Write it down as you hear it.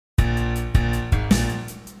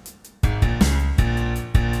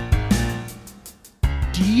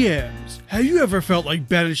DMs, have you ever felt like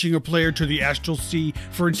banishing a player to the Astral Sea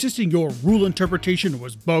for insisting your rule interpretation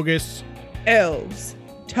was bogus? Elves,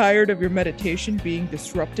 tired of your meditation being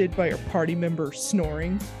disrupted by your party member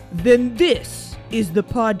snoring? Then this is the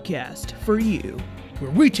podcast for you.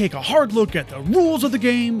 Where we take a hard look at the rules of the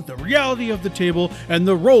game, the reality of the table, and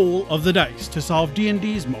the roll of the dice to solve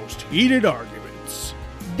D&D's most heated arguments.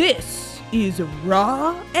 This is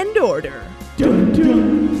Raw and Order. Dun,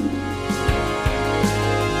 dun.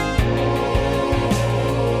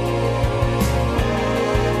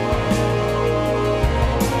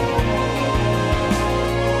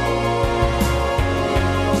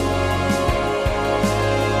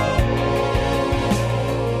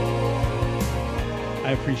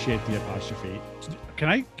 I appreciate the apostrophe.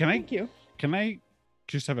 Thank you. Can I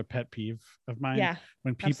just have a pet peeve of mine? Yeah,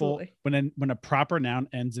 when people absolutely. when a proper noun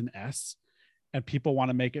ends in S and people want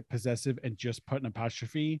to make it possessive and just put an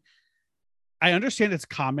apostrophe. I understand it's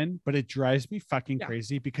common, but it drives me fucking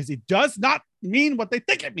crazy because it does not mean what they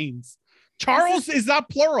think it means. Charles is not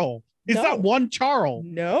plural. It's not one Charles.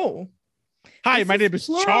 No. Hi, my name is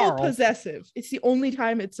plural Charles. Possessive. It's the only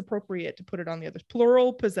time it's appropriate to put it on the other.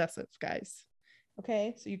 Plural possessive, guys.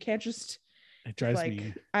 Okay, so you can't just. It drives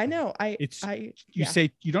me. I know. You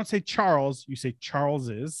don't say Charles. You say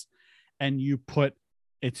Charles's, and you put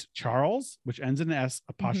it's Charles, which ends in S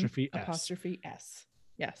apostrophe S. Apostrophe S.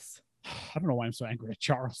 Yes. I don't know why I'm so angry at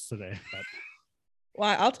Charles today, but.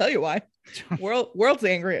 Well, I'll tell you why. World's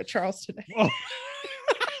angry at Charles today.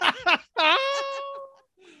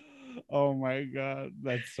 Oh my god,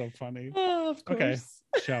 that's so funny. Oh, of course. Okay,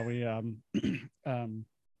 shall we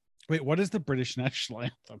wait, what is the British national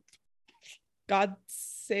anthem? God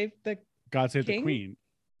save the the Queen.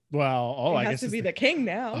 Well, I guess to be the king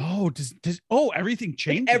now. Oh, does everything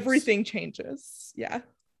changes? Everything changes. Yeah.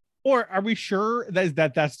 Or are we sure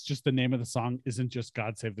that's just the name of the song? Isn't just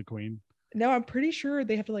God Save the Queen? No, I'm pretty sure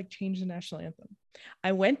they have to change the national anthem.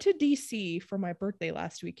 I went to DC for my birthday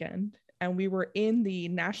last weekend, and we were in the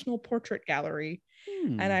National Portrait Gallery,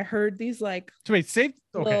 and I heard these so wait, save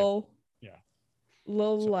little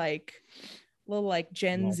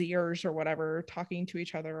Gen Zers or whatever talking to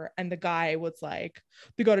each other, and the guy was like,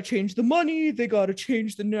 they got to change the money, they got to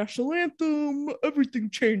change the national anthem, everything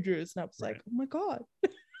changes. And I was like, oh my god.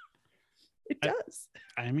 It does.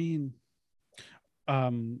 I mean,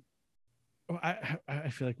 I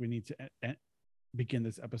feel like we need to begin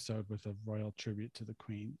this episode with a royal tribute to the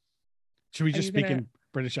Queen. Should we just speak in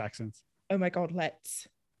British accents? Oh my god, let's.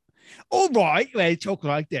 All right, let's talk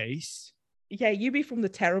like this. Yeah, you be from the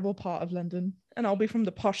terrible part of London, and I'll be from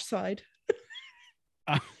the posh side.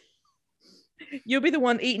 You'll be the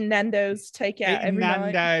one eating Nando's takeout every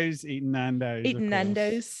night. Eating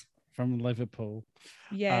Nando's from Liverpool.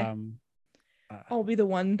 Yeah. I'll be the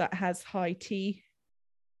one that has high tea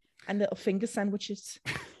and little finger sandwiches.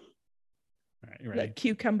 Right, little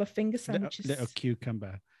cucumber finger sandwiches. Little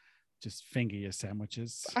cucumber. Just finger your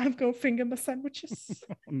sandwiches. I'm going to finger my sandwiches.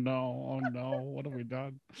 Oh no. What have we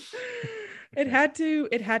done? It had to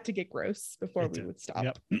get gross before we would stop.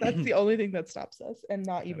 Yep. That's the only thing that stops us. And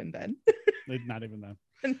not even then. Not even then.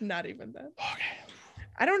 Not even then. Okay.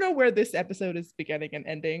 I don't know where this episode is beginning and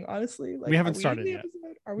ending, honestly. We haven't started yet.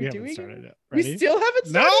 Are we doing it? We still haven't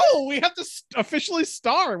started? No, we have to officially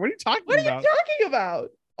start. What are you talking about? What are you talking about?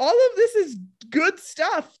 All of this is good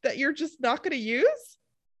stuff that you're just not going to use?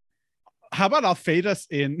 How about I'll fade us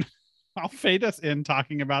in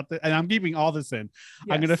talking about this, and I'm keeping all this in.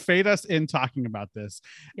 Yes. I'm going to fade us in talking about this,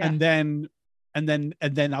 and then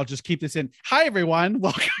I'll just keep this in. Hi everyone,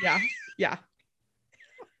 welcome. Yeah.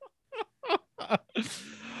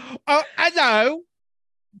 Hello,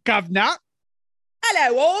 Governor.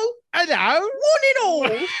 Hello all. Hello. One and all.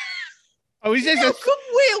 Oh, is this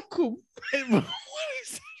welcome. What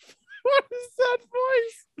is that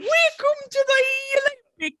voice? Welcome to the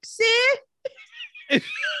Olympics, eh?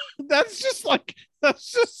 That's just like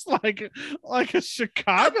a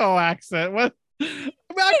Chicago accent. What?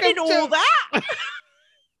 Welcome to all that. Where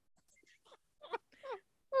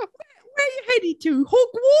are you headed to?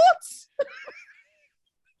 Hogwarts?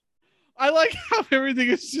 I like how everything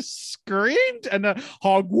is just screamed and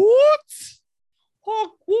Hogwarts.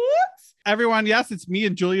 Everyone, yes, it's me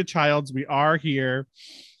and Julia Childs. We are here.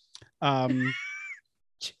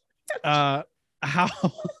 How?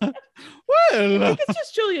 Well, I think it's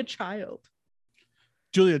just Julia Child.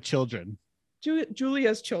 Julia Children.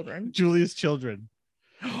 Julia's children. Julia's children.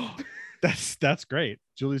 That's great.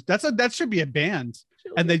 Julia's. That should be a band.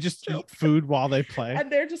 And they just eat food while they play.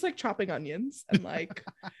 And they're just like chopping onions and like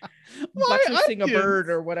Why buttressing a onions? bird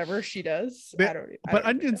or whatever she does. But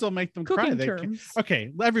onions will make them cry. Cooking terms.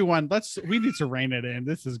 Okay, everyone, we need to rein it in.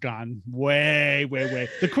 This has gone way.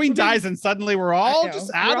 The queen dies and suddenly we're all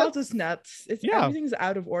just nuts. Everything's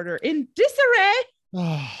out of order, in disarray.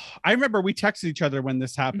 I remember we texted each other when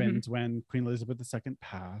this happened, when Queen Elizabeth II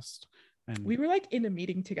passed. And we were like in a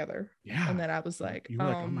meeting together. Yeah. And then I was like, you were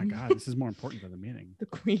like, oh my God, this is more important than the meeting. The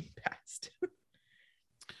queen passed.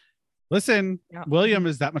 Listen, William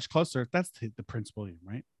is that much closer. That's the Prince William,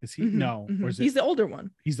 right? Is he? No. Or is he's the older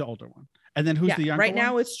one. He's the older one. And then who's the younger one? Right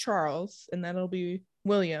now it's Charles, and then it'll be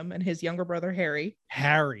William and his younger brother Harry.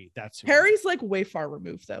 That's Harry's like way far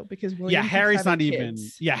removed though, because William Harry's not even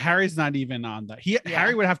Harry's not even on that.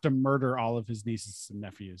 Harry would have to murder all of his nieces and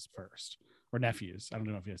nephews first. Or nephews. I don't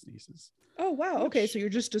know if he has nieces. Oh wow. Okay, so you're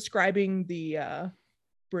just describing the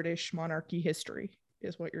British monarchy history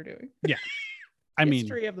is what you're doing. Yeah.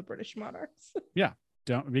 History of the British monarchs. Yeah.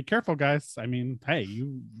 Don't be careful, guys. I mean, hey,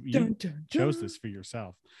 you chose this for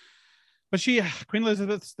yourself. But Queen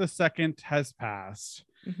Elizabeth II has passed.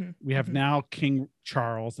 We have now King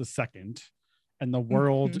Charles II, and the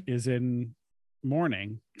world is in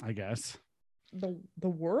mourning, I guess. The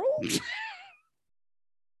world?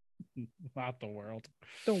 Not the world.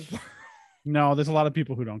 No, there's a lot of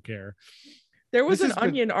people who don't care. There was an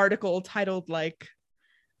Onion article titled like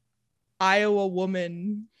Iowa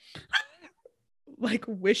woman like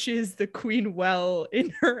wishes the queen well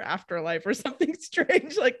in her afterlife or something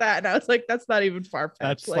strange like that, and I was like, that's not even far-fetched.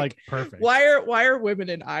 That's like perfect. Why are women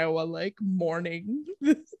in Iowa like mourning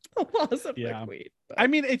the loss of the queen? But, I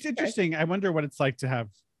mean, it's interesting. I wonder what it's like to have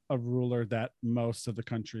a ruler that most of the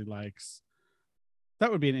country likes.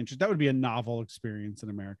 That would be a novel experience in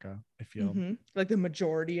America, I feel. Like the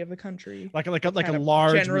majority of the country, like a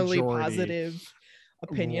large generally majority. Positive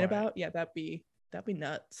opinion about. Yeah, that'd be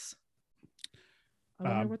nuts.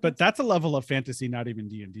 But that's a level of fantasy not even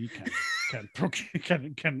D&D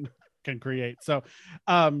can create. So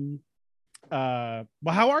well,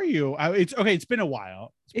 how are you? It's been a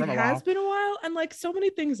while. It has been a while, and like so many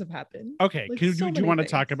things have happened. Okay, like, do you want to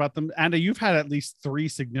talk about them? Anna, you've had at least 3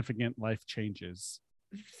 significant life changes.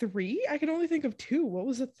 3? I can only think of 2. What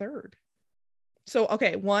was the third? So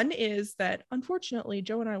okay, one is that unfortunately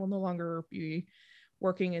Joe and I will no longer be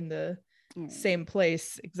working in the same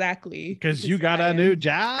place exactly, because you got a new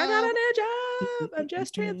job. I got a new job. I'm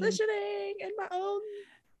just transitioning in my own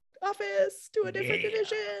office to a different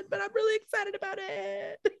division, but I'm really excited about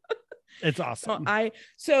it. It's awesome.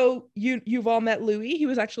 So you've all met Louis. He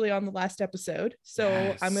was actually on the last episode,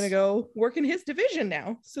 so I'm gonna go work in his division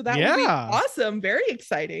now, so that will be awesome. Very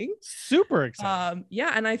exciting, super exciting.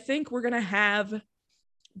 And I think we're gonna have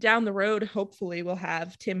down the road, hopefully we'll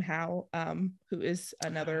have Tim Howe, who is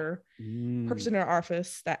another person in our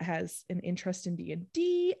office that has an interest in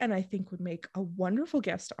D&D, and I think would make a wonderful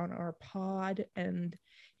guest on our pod. And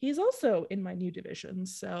he's also in my new division.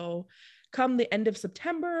 So come the end of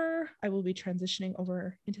September, I will be transitioning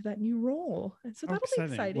over into that new role. And so that'll be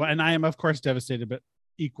exciting. Well, and I am, of course, devastated, but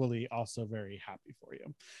equally also very happy for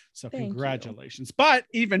you. So congratulations. You. But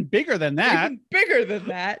even bigger than that,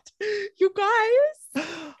 you guys.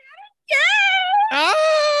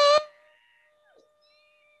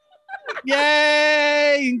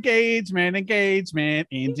 Yay! Engagement,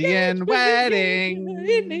 Indian wedding.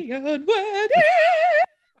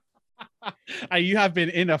 You have been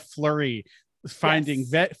in a flurry finding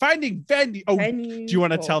venue. Oh, venue. Do you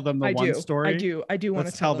want to tell them the story? I do want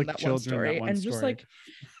to tell them that one story, and just like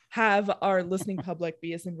have our listening public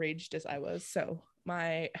be as enraged as I was. So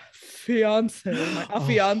my fiance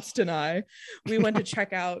and I, we went to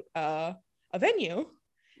check out a venue,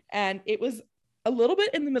 and it was a little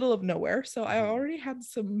bit in the middle of nowhere. So I already had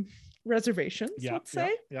some reservations, let's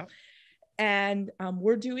say. Yeah. And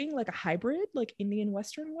we're doing like a hybrid, like Indian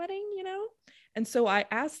Western wedding, you know? And so I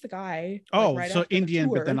asked the guy. So Indian,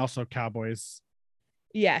 but then also cowboys.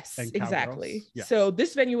 Yes, exactly. Yeah. So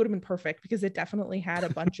this venue would have been perfect because it definitely had a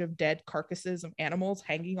bunch of dead carcasses of animals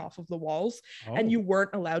hanging off of the walls, and you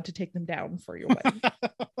weren't allowed to take them down for your wedding.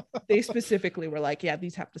 They specifically were like, yeah,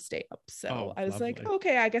 these have to stay up. So I was like,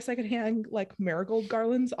 okay, I guess I could hang like marigold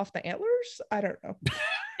garlands off the antlers. I don't know.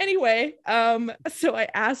 Anyway, so I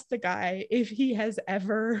asked the guy if he has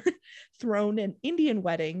ever thrown an Indian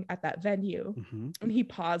wedding at that venue. And he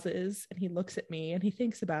pauses and he looks at me and he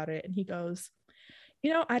thinks about it and he goes,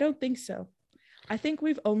 you know, I don't think so. I think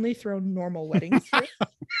we've only thrown normal weddings here.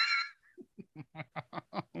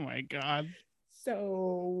 Oh my God.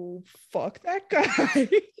 So fuck that guy.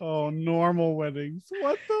 Normal weddings.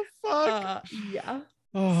 What the fuck? Yeah.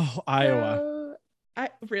 Oh, Iowa. I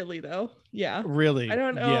really though. Yeah. Really? I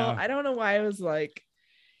don't know. Yeah. I don't know why I was like,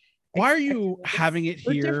 Why are you expecting, like, having it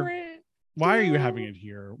super here? different. Why are you know, having it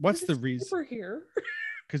here? What's 'cause the it's reason? cheaper here.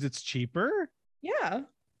 Because it's cheaper? Yeah.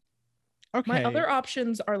 Okay. My other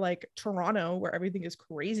options are like Toronto, where everything is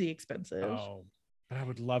crazy expensive. Oh, but I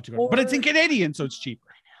would love to go. But it's in Canadian, so it's cheaper.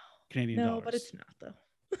 Canadian dollars. No, but it's not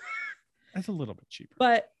though. That's a little bit cheaper.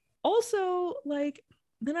 But also, like,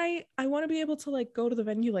 then I want to be able to like go to the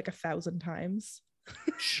venue like 1,000 times.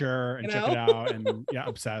 Sure, and You check know? it out and yeah,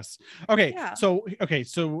 obsess. Okay, Yeah. so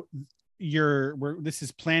this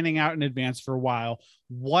is planning out in advance for a while.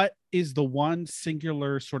 What is the one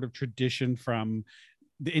singular sort of tradition from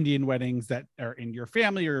the Indian weddings that are in your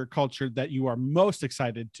family or culture that you are most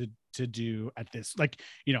excited to do at this? Like,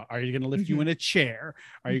 you know, are you going to lift you in a chair?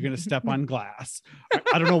 Are you going to step on glass?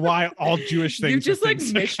 I don't know why all Jewish things You just are like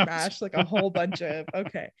things that come to- mishmash like a whole bunch of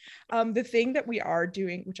okay. The thing that we are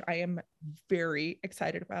doing, which I am very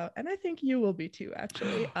excited about, and I think you will be too,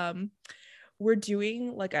 actually. We're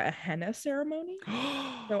doing like a henna ceremony.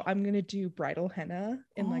 So I'm gonna do bridal henna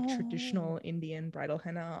in like traditional Indian bridal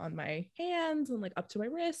henna on my hands and like up to my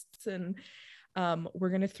wrists, and we're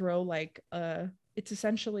gonna throw like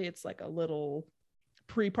it's like a little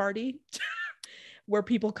pre-party where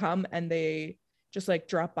people come and they just like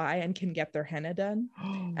drop by and can get their henna done.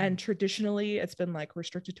 And traditionally it's been like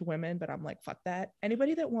restricted to women, but I'm like, fuck that.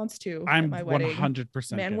 Anybody that wants to I'm at my wedding,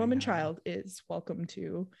 100% man, woman, henna. child, is welcome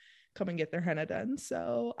to come and get their henna done.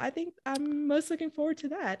 So I think I'm most looking forward to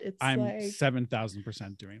that. It's I'm like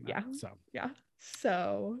 7,000% doing that. Yeah. So yeah.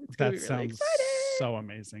 So it's gonna that be really sounds exciting. so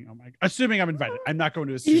amazing. Oh my! Assuming I'm invited, I'm not going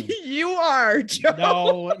to assume. You are,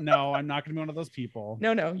 Joe. No, I'm not going to be one of those people.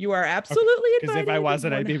 No, you are absolutely Because invited. if I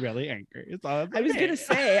wasn't, I'd be really angry. I was gonna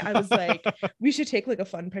say, I was like, we should take like a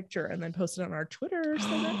fun picture and then post it on our Twitter so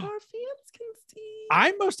that our fans can see.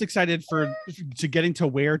 I'm most excited to getting to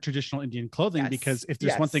wear traditional Indian clothing, Yes, because if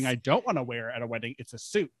there's one thing yes. I don't want to wear at a wedding, it's a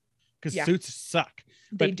suit, because Yeah. suits suck.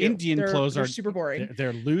 They But do. Indian clothes they're are super boring.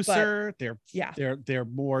 They're looser. Yeah. They're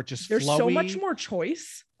more just There's flowy. so much more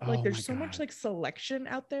choice. Like Oh there's my so much God. like selection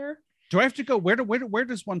out there. Do I have to go? Where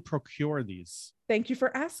does one procure these? Thank you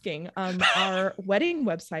for asking. Our wedding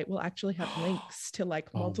website will actually have links to like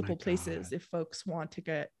Oh my multiple places God. if folks want to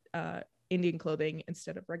get Indian clothing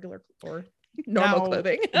instead of regular or normal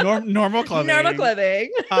clothing. Normal clothing. Normal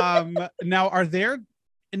clothing.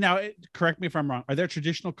 Correct me if I'm wrong. Are there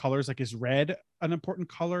traditional colors? Like, is red an important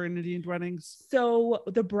color in Indian weddings? So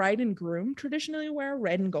the bride and groom traditionally wear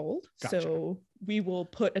red and gold. Gotcha. So we will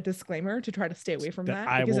put a disclaimer to try to stay away from That that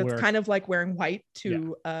I because will it's wear- kind of like wearing white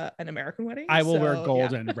to an American wedding. I will wear So,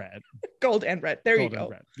 gold yeah. and red. Gold and red. There Gold you and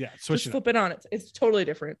go. red. Yeah, switch Just it up. flip it on. It's totally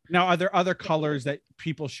different. Now, are there other colors that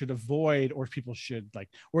people should avoid, or people should like,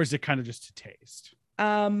 or is it kind of just to taste?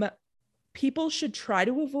 People should try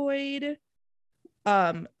to avoid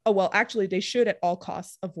actually they should at all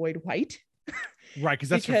costs avoid white. Right, because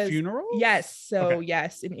that's for funerals. Yes. So Okay.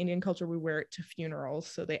 yes, in Indian culture we wear it to funerals,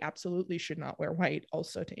 so they absolutely should not wear white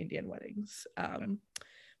also to Indian weddings.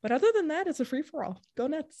 But other than that, it's a free-for-all. Go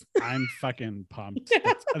nuts. I'm fucking pumped.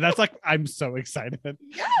 That's like, I'm so excited.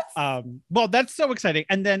 Yes. Well, that's so exciting.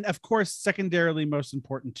 And then of course, secondarily most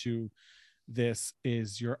important to this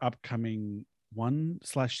is your upcoming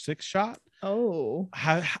 1/6 shot. Oh.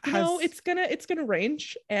 No, it's gonna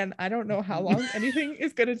range, and I don't know how long anything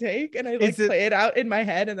is gonna take. And I like play it out in my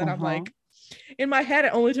head, and then I'm like, in my head,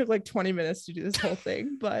 it only took like 20 minutes to do this whole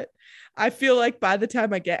thing, but I feel like by the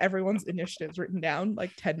time I get everyone's initiatives written down,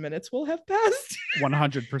 like 10 minutes will have passed.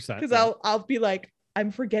 100%. Because I'll be like,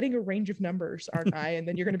 I'm forgetting a range of numbers, aren't I? And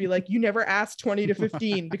then you're gonna be like, you never asked 20 to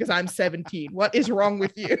 15 because I'm 17. What is wrong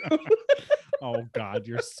with you? Oh God,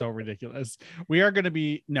 you're so ridiculous. We are going to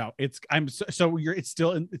be it's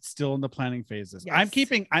still in the planning phases. Yes.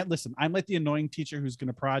 I'm like the annoying teacher who's going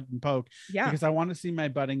to prod and poke because I want to see my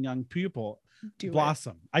budding young pupil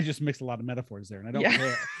blossom. I just mixed a lot of metaphors there and I don't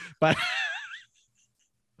care. But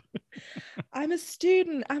I'm a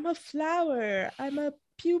student, I'm a flower, I'm a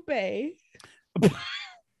pupae.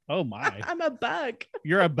 Oh my! I'm a bug.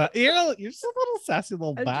 You're a bug. You're just a little sassy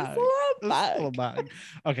little bug. Just a little bug.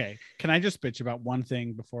 Okay, can I just bitch about one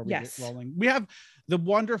thing before we get rolling? We have the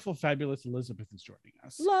wonderful, fabulous Elizabeth is joining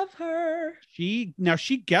us. Love her. She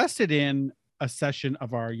guested in a session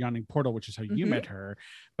of our Yawning Portal, which is how you met her.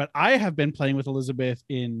 But I have been playing with Elizabeth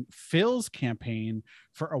in Phil's campaign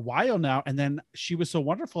for a while now, and then she was so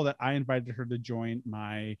wonderful that I invited her to join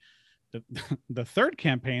the third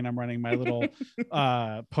campaign I'm running, my little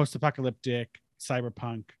post-apocalyptic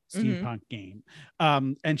cyberpunk steampunk game,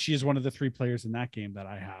 and she is one of the 3 players in that game that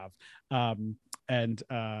I have,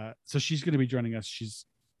 so she's going to be joining us. She's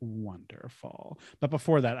wonderful. But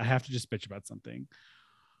before that, I have to just bitch about something.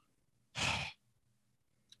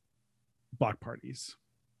 Block parties.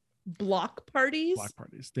 Block parties. Block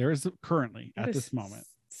parties. There is currently at this moment.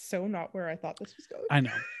 So not where I thought this was going. I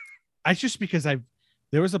know. I just because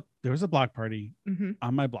there was a block party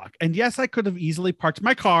on my block, and yes, I could have easily parked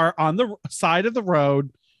my car on the side of the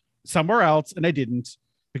road somewhere else, and I didn't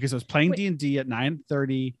because I was playing D&D at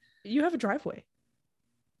 9:30. You have a driveway.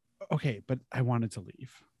 Okay, but I wanted to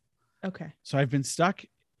leave. Okay. So I've been stuck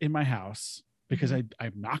in my house because I'm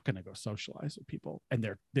not going to go socialize with people, and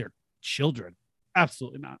they're children.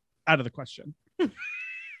 Absolutely not. Out of the question.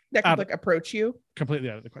 That could like approach you. Completely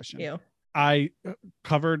out of the question. Yeah. I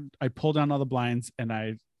pulled down all the blinds, and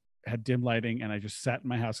I had dim lighting, and I just sat in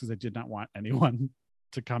my house because I did not want anyone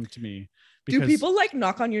to come to me. Do people like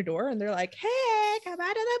knock on your door and they're like, hey, come out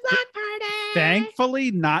of the block party?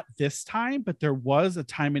 Thankfully, not this time, but there was a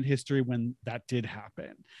time in history when that did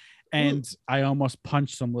happen. And I almost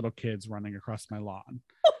punched some little kids running across my lawn.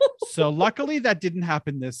 So luckily that didn't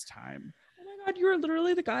happen this time. Oh my God, you were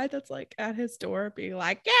literally the guy that's like at his door being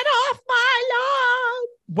like, get off my lawn.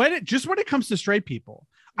 When it comes to straight people,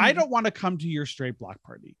 I don't want to come to your straight block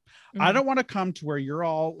party. I don't want to come to where you're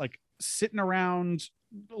all like sitting around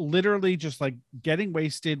literally just like getting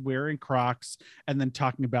wasted, wearing Crocs, and then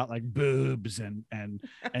talking about like boobs and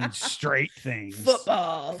straight things,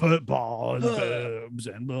 football and boobs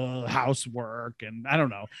and housework, and I don't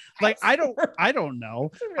know. Like I don't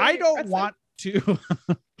know. Really I don't want to.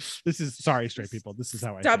 This is sorry, straight people. This is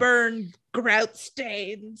how I stubborn grout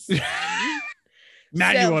stains.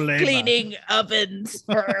 Manual labor. Cleaning ovens.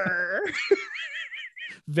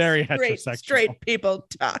 Very heterosexual. Straight people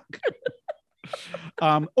talk.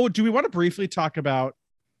 Do we want to briefly talk about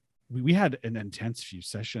we had an intense few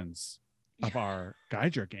sessions of our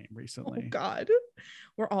Gaidra game recently. Oh God,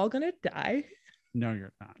 we're all gonna die. No,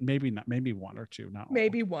 you're not. Maybe not. Maybe one or two. Not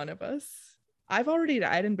maybe one of us. I've already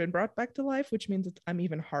died and been brought back to life, which means I'm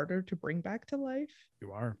even harder to bring back to life.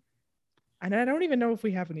 You are. And I don't even know if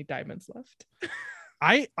we have any diamonds left.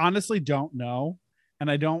 I honestly don't know. And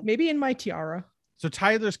I don't. Maybe in my tiara. So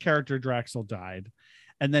Tyler's character Draxel died,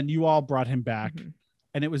 and then you all brought him back,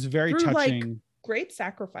 and it was very touching. Like, great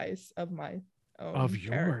sacrifice of my own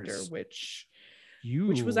character, which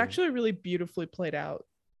was actually a really beautifully played out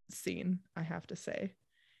scene, I have to say.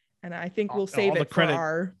 And I think we'll save it for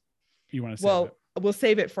our. You want to save it? We'll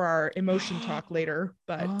save it for our emotion talk later.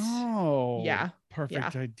 But yeah,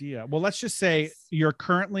 perfect idea. Well, let's just say you're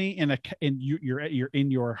currently you're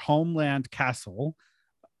in your homeland castle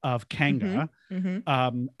of Kanga,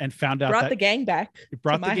 and found out brought the gang back.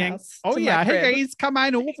 Brought the gang. House, oh yeah, hey guys, come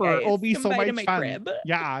on over. Hey, it'll be so much fun. Crib.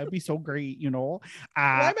 Yeah, it'd be so great. You know.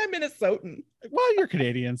 Why am I Minnesotan? Well, you're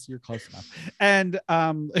Canadians. You're close enough. And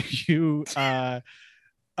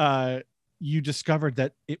you discovered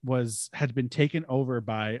that it had been taken over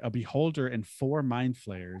by a beholder and 4 mind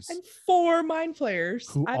flayers.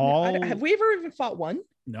 Who have we ever even fought one?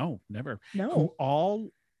 No, never. No. Who all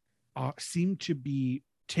seem to be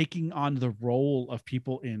taking on the role of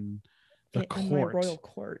people in the court, royal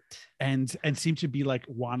court, and seem to be like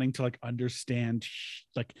wanting to like understand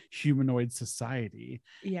like humanoid society.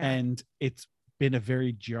 Yeah. And it's been a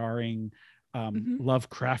very jarring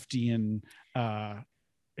Lovecraftian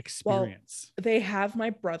experience. Well, they have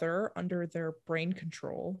my brother under their brain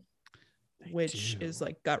control, which is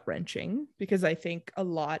like gut-wrenching, because I think a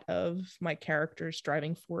lot of my character's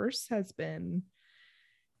driving force has been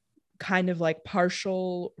kind of like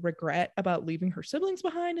partial regret about leaving her siblings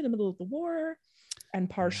behind in the middle of the war, and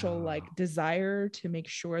partial like desire to make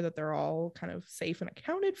sure that they're all kind of safe and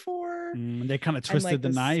accounted for. They kind of twisted the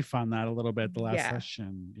knife on that a little bit the last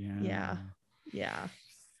session. Yeah.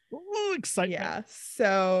 Ooh, excitement. Yeah.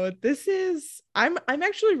 So this is I'm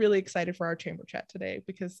actually really excited for our chamber chat today,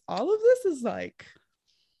 because all of this is like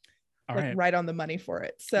right on the money for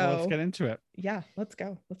it. So let's get into it. Yeah, let's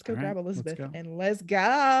go. Let's go grab Elizabeth and let's go.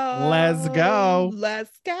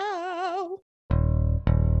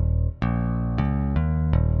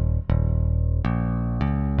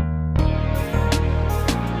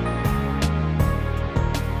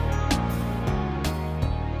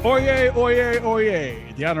 Oyez, oyez,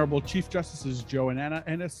 oyez. The Honorable Chief Justices Joe and Anna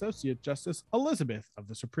and Associate Justice Elizabeth of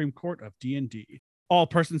the Supreme Court of D&D. All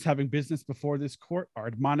persons having business before this court are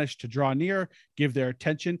admonished to draw near, give their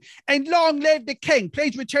attention, and long live the king.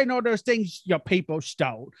 Please return all those things your people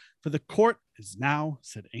stole, for the court is now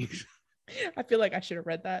sitting. I feel like I should have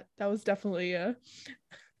read that. That was definitely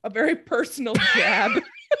A very personal jab.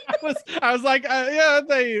 I was like, yeah,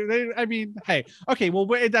 I mean, hey, okay, well,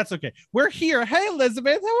 that's okay. We're here. Hey,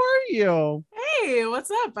 Elizabeth, how are you? Hey, what's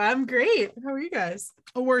up? I'm great. How are you guys?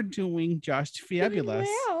 We're doing just fabulous.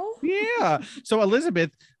 Well. Yeah. So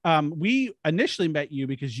Elizabeth, we initially met you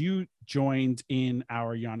because you joined in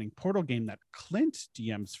our Yawning Portal game that Clint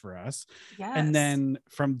DMs for us. Yes. And then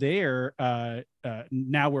from there,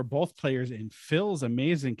 now we're both players in Phil's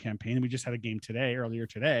amazing campaign. We just had a game earlier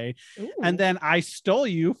today. Ooh. And then I stole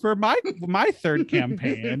you for my third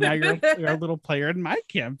campaign. And now you're a little player in my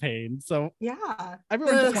campaign. So yeah.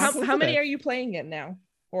 everyone How many are you playing in now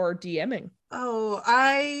or DMing? Oh,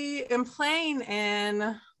 I am playing in,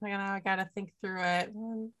 I gotta think through it.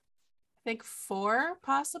 I think 4,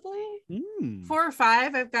 possibly 4 or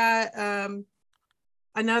 5. I've got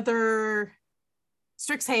another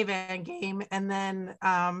Strixhaven game, and then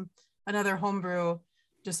another homebrew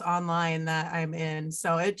just online that I'm in.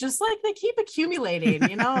 So it just like they keep accumulating,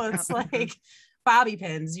 you know. It's like bobby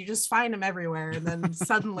pins. You just find them everywhere, and then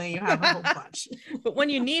suddenly you have a whole bunch. But when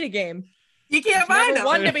you need a game, you can't find them.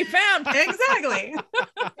 One to be found. Exactly.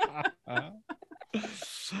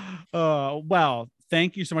 Well,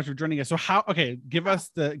 thank you so much for joining us. So give us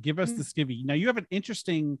the skivvy. Now you have an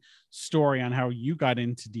interesting story on how you got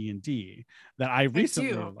into D&D that I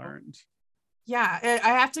recently learned. Yeah, I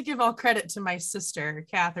have to give all credit to my sister,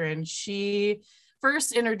 Catherine. She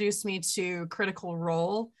first introduced me to Critical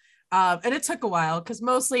Role. And it took a while because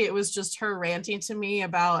mostly it was just her ranting to me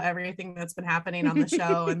about everything that's been happening on the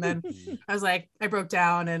show. And then I was like, I broke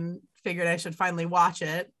down and figured I should finally watch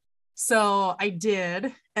it. So I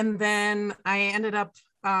did. And then I ended up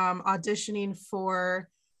auditioning for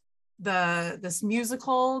this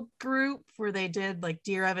musical group where they did like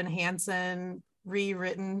Dear Evan Hansen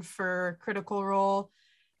rewritten for Critical Role.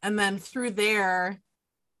 And then through there,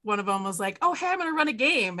 one of them was like, oh, hey, I'm going to run a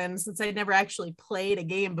game. And since I never actually played a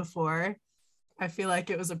game before, I feel like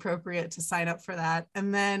it was appropriate to sign up for that.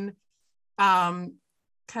 And then kind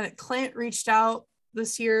of Clint reached out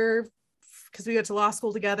this year because we went to law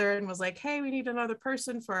school together and was like, hey, we need another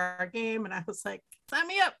person for our game. And I was like, sign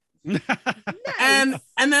me up. Nice.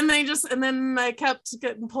 And then I kept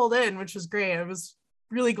getting pulled in, which was great. I was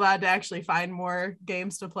really glad to actually find more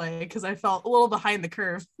games to play because I felt a little behind the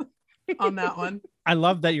curve on that one. I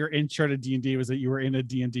love that your intro to D&D was that you were in a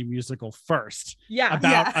D&D musical first. Yeah.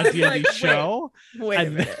 About a D&D show. Wait a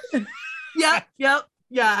minute. Yep.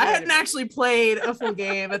 I hadn't actually played a full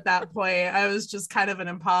game at that point. I was just kind of an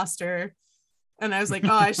imposter. And I was like,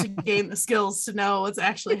 oh, I should gain the skills to know what's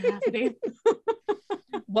actually happening.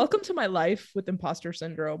 Welcome to my life with imposter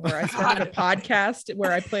syndrome, where I started a podcast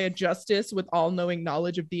where I play a justice with all-knowing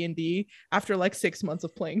knowledge of D&D after like 6 months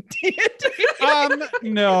of playing D&D.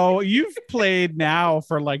 No, you've played now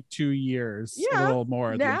for like 2 years, a little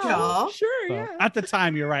more. Now, sure, so, yeah. At the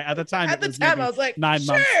time, you're right. At the time, I was like, 9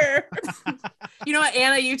 months. You know what,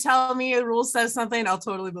 Anna? You tell me a rule says something, I'll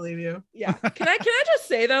totally believe you. Yeah. Can I just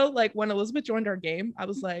say though, like when Elizabeth joined our game, I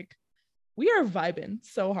was like, we are vibing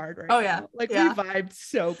so hard right now. Yeah. We vibed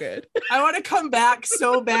so good. I want to come back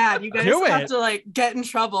so bad. You guys have to like get in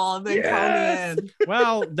trouble and then call me in.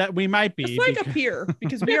 Well, that we might be. It's like a peer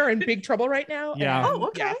because we are in big trouble right now. Yeah. Oh,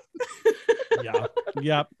 okay.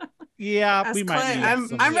 Yeah. Yeah. Ask we might Clint.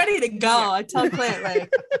 be. I'm ready to go. Yeah. I tell Clint,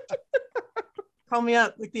 like, call me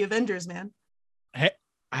up like the Avengers, man. Hey,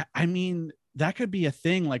 I mean, that could be a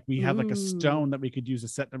thing. Like we have like a stone that we could use a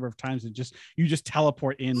set number of times and you just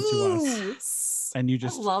teleport into us and you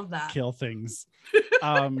just love that. Kill things.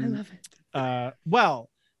 I love it. Well,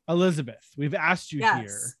 Elizabeth, we've asked you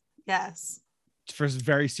here. Yes. For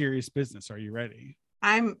very serious business. Are you ready?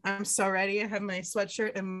 I'm so ready. I have my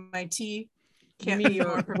sweatshirt and my tea. Can't be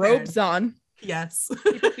your robes on. Yes.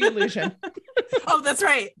 Keep the illusion. Oh, that's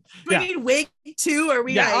right. Do we need wig too? Or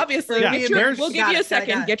we obviously. Yeah. We'll give you a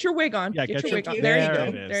second. Get your wig on. Yeah, get your wig on. There you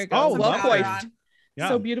go. There you go. Oh, well coiffed. Yeah.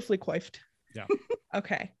 So beautifully coiffed. Yeah.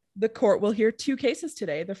 Okay. The court will hear 2 cases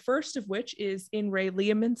today. The first of which is in Ray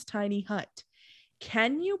Leaman's tiny hut.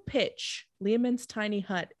 Can you pitch Leaman's tiny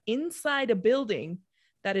hut inside a building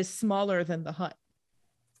that is smaller than the hut?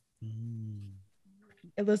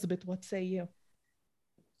 Elizabeth, what say you?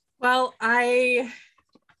 Well, I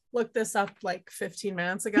looked this up like 15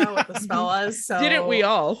 minutes ago what the spell was. So didn't we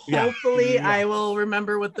all? Hopefully I will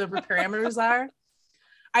remember what the parameters are.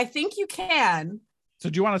 I think you can.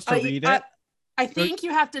 So do you want us to read it? I think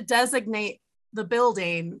you have to designate the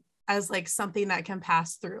building as like something that can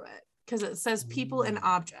pass through it because it says people and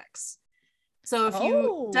objects. So if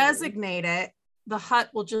you designate it, the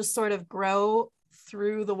hut will just sort of grow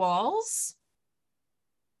through the walls.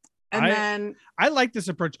 And then I like this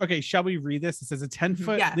approach. Okay, shall we read this? It says a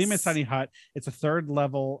 10-foot Yes. Lehman's Tiny Hut. It's a 3rd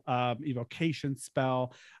level evocation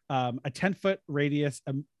spell. A 10-foot radius,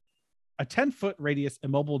 a 10-foot radius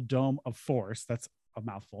immobile dome of force. That's a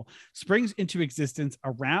mouthful. Springs into existence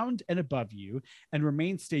around and above you and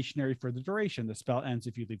remains stationary for the duration. The spell ends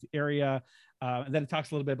if you leave the area. And then it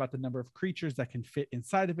talks a little bit about the number of creatures that can fit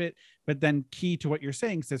inside of it. But then key to what you're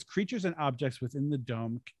saying says creatures and objects within the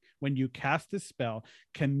dome, when you cast this spell,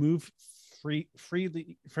 can move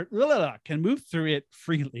freely through it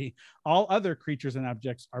freely. All other creatures and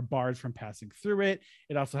objects are barred from passing through it.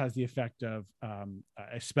 It also has the effect of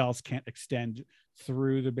spells can't extend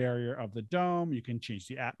through the barrier of the dome. You can change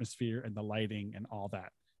the atmosphere and the lighting and all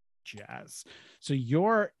that jazz. So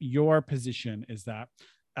your position is that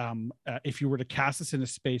if you were to cast this in a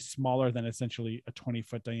space smaller than essentially a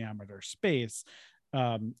 20-foot diameter space,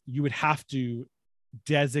 you would have to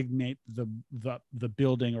designate the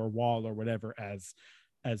building or wall or whatever as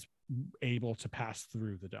able to pass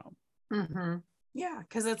through the dome. Mm-hmm. Yeah,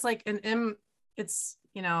 because it's like it's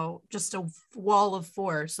just a wall of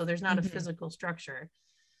force, so there's not a physical structure.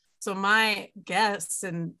 So my guess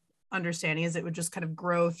and understanding is it would just kind of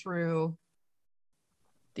grow through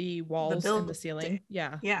the walls and the ceiling.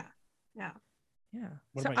 Yeah.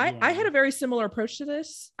 So I had a very similar approach to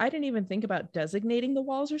this. I didn't even think about designating the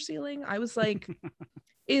walls or ceiling. I was like,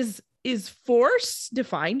 is force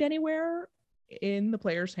defined anywhere in the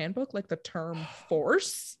player's handbook, like the term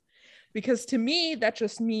force? Because to me, that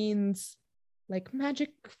just means like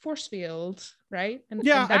magic force field, right? And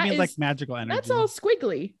I mean, like magical energy. That's all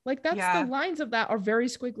squiggly. Like the lines of that are very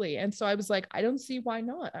squiggly. And so I was like, I don't see why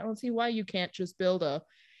not. I don't see why you can't just build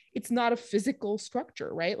it's not a physical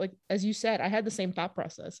structure, right? Like, as you said, I had the same thought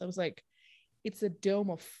process. I was like, it's a dome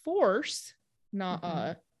of force, not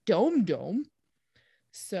a dome.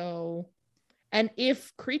 So, and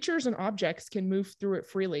if creatures and objects can move through it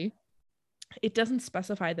freely, it doesn't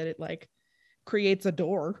specify that it like creates a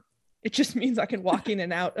door. It just means I can walk in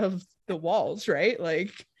and out of the walls, right?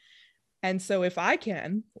 Like, and so if I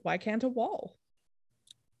can, why can't a wall?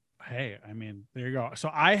 Hey, I mean, there you go.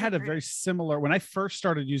 So I had a very similar, when I first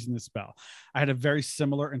started using the spell, I had a very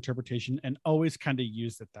similar interpretation and always kind of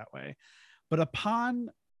used it that way. But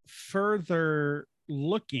upon further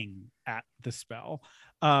looking at the spell,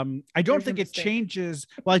 I don't think it changes.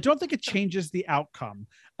 Well, I don't think it changes the outcome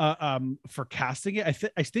for casting it.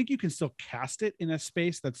 I think you can still cast it in a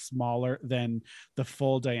space that's smaller than the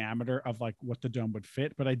full diameter of like what the dome would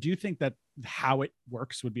fit. But I do think that how it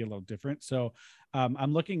works would be a little different. So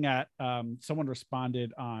I'm looking at someone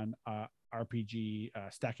responded on RPG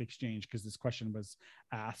Stack Exchange because this question was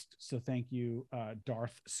asked. So thank you,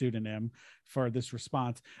 Darth Pseudonym, for this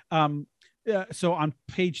response. So on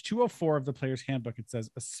page 204 of the player's handbook, it says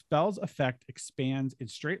a spell's effect expands in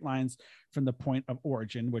straight lines from the point of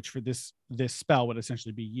origin, which for this spell would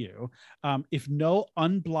essentially be you. If no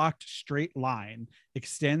unblocked straight line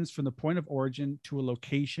extends from the point of origin to a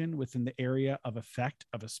location within the area of effect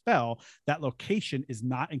of a spell, that location is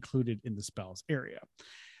not included in the spell's area.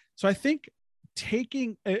 So I think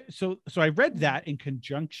taking so I read that in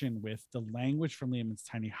conjunction with the language from Lehman's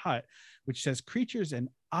Tiny Hut, which says creatures and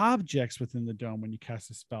objects within the dome when you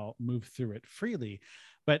cast a spell move through it freely.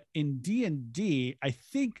 But in D&D, I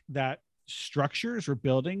think that structures or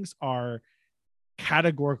buildings are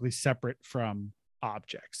categorically separate from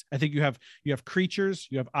objects. I think you have creatures,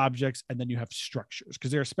 you have objects, and then you have structures,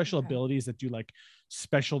 because there are special abilities that do like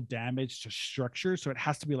special damage to structures. So it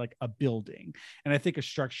has to be like a building. And I think a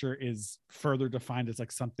structure is further defined as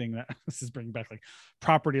like something that this is bringing back like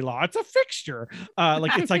property law. It's a fixture.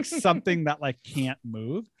 Like it's like something that like can't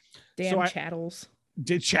move. Damn chattels.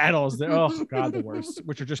 Chattels. Oh God, the worst.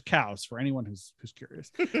 Which are just cows for anyone who's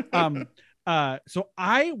curious. So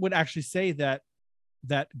I would actually say that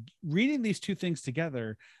reading these two things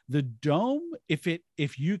together, the dome, if it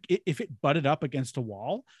butted up against a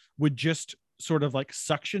wall, would just sort of like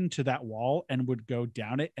suction to that wall and would go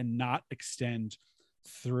down it and not extend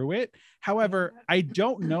through it. However, I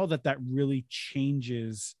don't know that really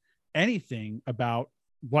changes anything about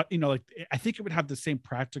what, like, I think it would have the same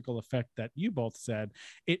practical effect that you both said.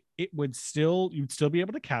 You'd still be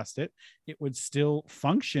able to cast it. It would still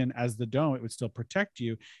function as the dome. It would still protect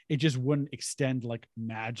you. It just wouldn't extend like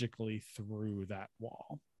magically through that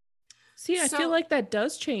wall. See, I feel like that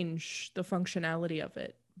does change the functionality of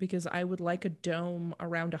it, because I would like a dome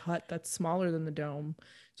around a hut that's smaller than the dome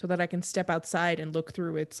so that I can step outside and look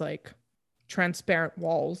through its like transparent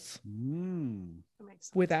walls That makes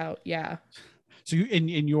sense. without, So you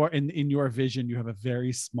in your vision, you have a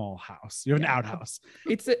very small house. You have an outhouse.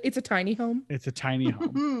 It's a tiny home. It's a tiny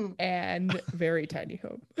home. And very tiny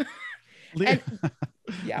home. And,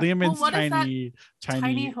 Liamon's what if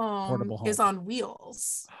tiny home portable home is on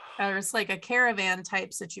wheels, or it's like a caravan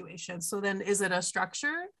type situation. So then is it a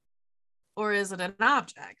structure or is it an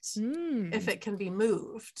object if it can be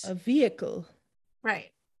moved? A vehicle.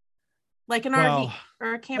 Right. Like an RV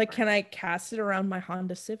or a camper. Like, can I cast it around my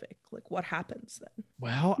Honda Civic? Like, what happens then?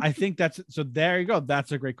 Well, I think so there you go.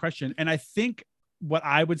 That's a great question. And I think what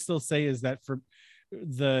I would still say is that for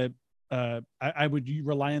the I would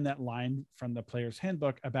rely on that line from the player's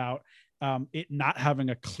handbook about it not having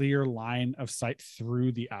a clear line of sight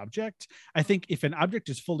through the object. I think if an object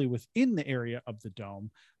is fully within the area of the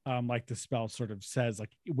dome, like the spell sort of says,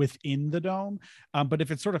 like within the dome, but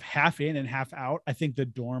if it's sort of half in and half out, I think the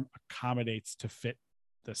dorm accommodates to fit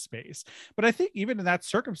the space. But I think even in that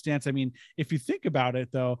circumstance, I mean, if you think about it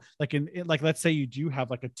though, like like let's say you do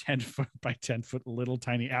have like a 10-foot by 10-foot little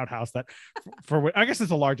tiny outhouse that for I guess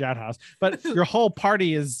it's a large outhouse, but your whole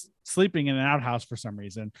party is sleeping in an outhouse for some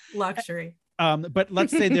reason. Luxury. But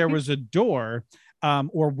let's say there was a door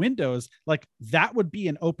or windows, like that would be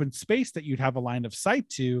an open space that you'd have a line of sight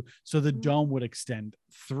to. So the dome would extend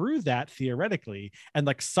through that theoretically and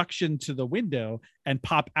like suction to the window and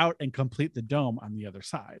pop out and complete the dome on the other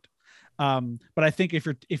side. But I think if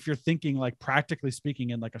you're thinking like practically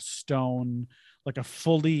speaking in like a stone, like a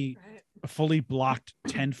fully blocked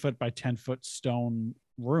 10-foot by 10-foot stone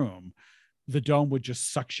room, the dome would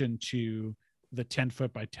just suction to the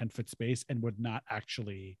 10-foot by 10-foot space and would not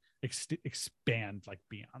actually expand like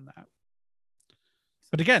beyond that.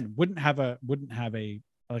 But again, wouldn't have a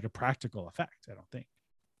like a practical effect, I don't think.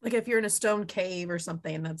 Like if you're in a stone cave or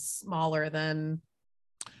something that's smaller than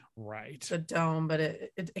the dome, but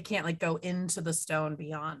it can't like go into the stone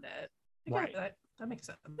beyond it. Right. That makes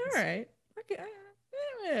sense. All right.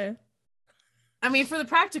 Okay. I mean, for the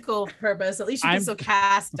practical purpose, at least you can still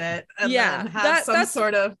cast it and then have some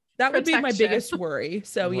sort of that would protection. be my biggest worry.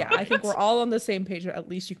 So yeah, I think we're all on the same page. At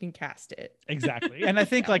least you can cast it. Exactly. And I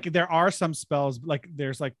think like there are some spells, like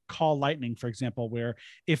there's like Call Lightning, for example, where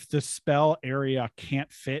if the spell area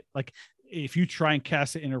can't fit, like if you try and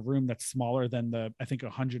cast it in a room that's smaller than the, I think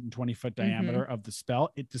 120-foot diameter of the spell,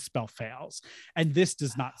 the spell fails. And this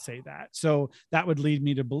does not say that. So that would lead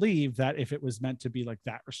me to believe that if it was meant to be like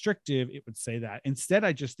that restrictive, it would say that. Instead,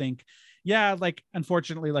 I just think, yeah, like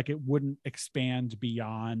unfortunately, like it wouldn't expand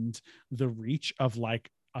beyond the reach of like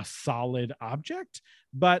a solid object,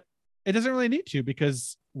 but it doesn't really need to,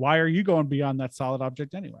 because why are you going beyond that solid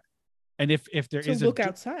object anyway? And if there is look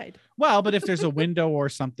outside. Well, but if there's a window or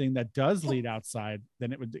something that does lead outside,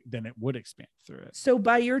 then it would expand through it. So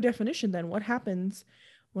by your definition, then what happens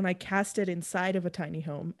when I cast it inside of a tiny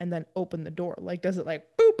home and then open the door? Like, does it like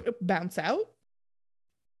boop bounce out?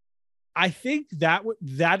 I think that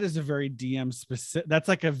is a very DM specific. That's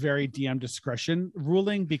like a very DM discretion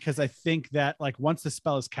ruling, because I think that like once the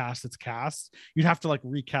spell is cast, it's cast. You'd have to like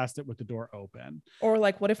recast it with the door open. Or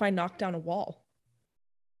like, what if I knock down a wall?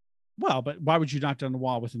 Well, but why would you knock down the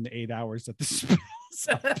wall within the 8 hours that the spell's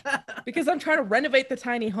up? Because I'm trying to renovate the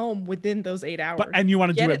tiny home within those 8 hours. And you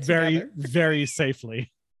want to do it very, very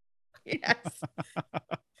safely. Yes.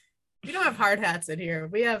 We don't have hard hats in here.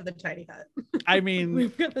 We have the tiny hut. I mean,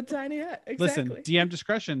 we've got the tiny hut. Exactly. Listen, DM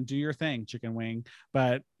discretion, do your thing, chicken wing.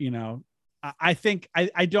 But I think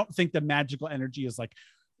I don't think the magical energy is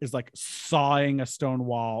like sawing a stone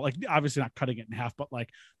wall, like obviously not cutting it in half, but like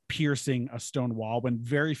piercing a stone wall, when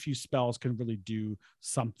very few spells can really do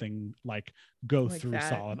something like go like through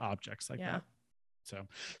solid objects like that. So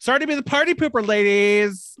sorry to be the party pooper,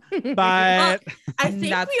 ladies, but well, I think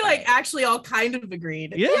we like actually all kind of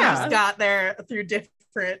agreed. Yeah, we just got there through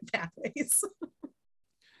different pathways.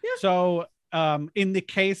 So in the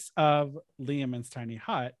case of Liamon's tiny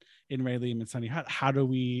hut, in Ray Liamon's tiny hut, how do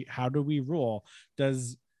we rule?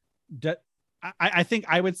 I think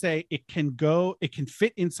I would say it can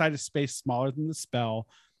fit inside a space smaller than the spell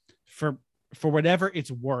for whatever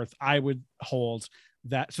it's worth. I would hold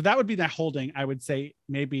that. So that would be that holding. I would say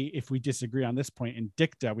maybe if we disagree on this point in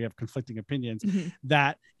dicta, we have conflicting opinions,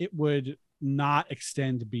 that it would not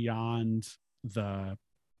extend beyond the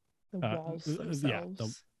walls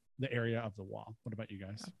themselves. The area of the wall. What about you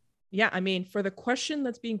guys? Yeah, I mean, for the question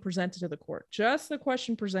that's being presented to the court, just the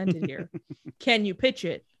question presented here, can you pitch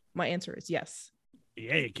it? My answer is yes.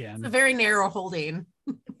 Yeah, you can. It's a very narrow holding.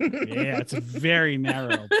 Yeah, it's a very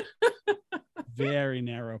narrow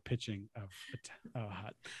pitching of a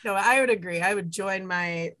hut. No, I would agree. I would join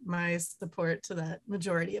my support to that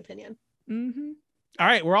majority opinion. Mm-hmm. All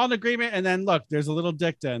right, we're all in agreement. And then look, there's a little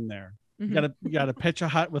dicta in there. You gotta pitch a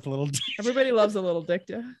hut with a little dick. Everybody loves a little dick.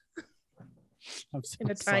 Yeah. I'm so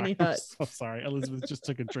In a sorry. tiny hut. I'm so sorry. Elizabeth just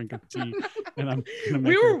took a drink of tea, and I'm gonna make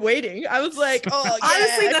We her- were waiting. I was like, oh, yeah,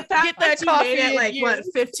 Honestly, the fact get that that you coffee made it in like you. what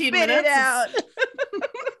 15 Spit minutes it out.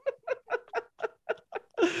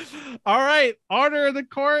 All right, order of the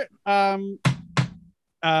court.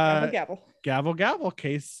 Gavel. Gavel, gavel.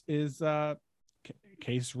 Case is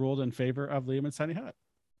case ruled in favor of Liam and Sunny Hut.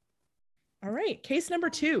 All right. Case number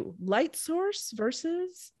 2, light source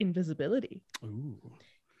versus invisibility. Ooh.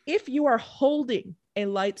 If you are holding a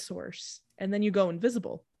light source and then you go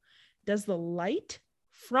invisible, does the light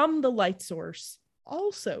from the light source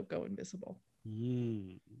also go invisible?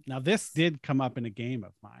 Now, this did come up in a game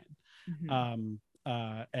of mine. Mhm.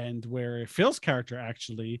 And where Phil's character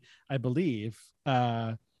actually, I believe,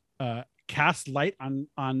 cast light on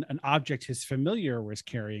an object his familiar was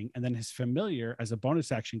carrying, and then his familiar, as a bonus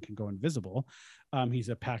action, can go invisible. He's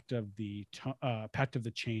a Pact of the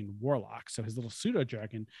Chain warlock, so his little pseudo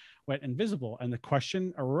dragon went invisible, and the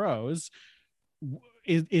question arose: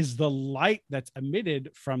 is the light that's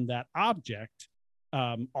emitted from that object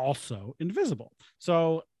also invisible?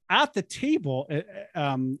 So at the table,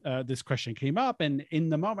 this question came up, and in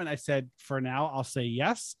the moment I said, for now, I'll say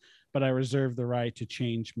yes, but I reserve the right to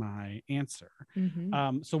change my answer.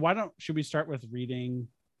 Mhm. So should we start with reading?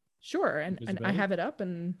 Sure. And I Invisibility? have it up.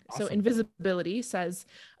 And so Awesome. invisibility says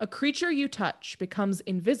a creature you touch becomes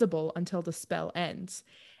invisible until the spell ends.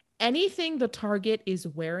 Anything the target is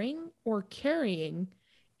wearing or carrying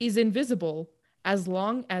is invisible as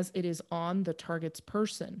long as it is on the target's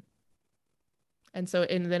person. And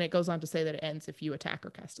then it goes on to say that it ends if you attack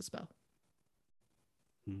or cast a spell.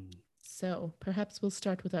 So perhaps we'll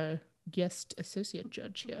start with our guest associate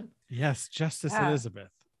judge here. Yes, Justice Elizabeth.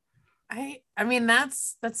 I mean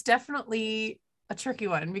that's definitely a tricky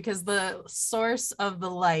one, because the source of the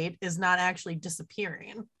light is not actually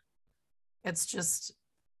disappearing. It's just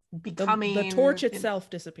becoming The torch itself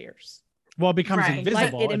disappears. Well, it becomes Right.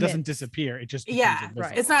 invisible. Like it it doesn't emits. disappear. It just becomes yeah,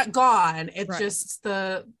 invisible. it's not gone. It's Right. just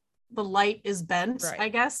the light is bent, Right. I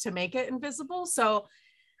guess, to make it invisible. So,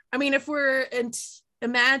 I mean, if we're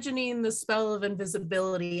imagining the spell of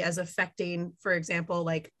invisibility as affecting, for example,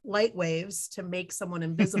 like light waves to make someone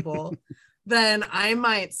invisible, then I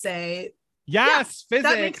might say Yes, physics.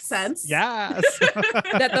 that makes sense. Yes.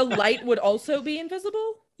 That the light would also be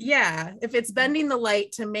invisible? Yeah, if it's bending the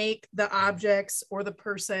light to make the objects or the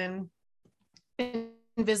person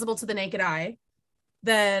invisible to the naked eye,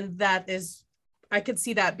 then I could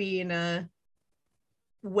see that being a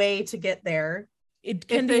way to get there.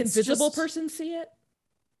 Can the it's invisible just- person see it?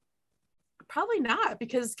 Probably not,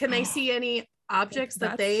 because can they see any objects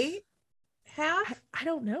that they have? I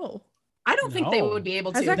don't know. I don't think they No. would be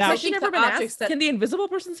able to. Has that I question think ever the been objects asked? that Can the invisible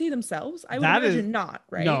person see themselves? I would That is- imagine not,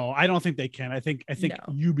 right? No, I don't think they can. I think No.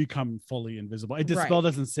 you become fully invisible. The Right. spell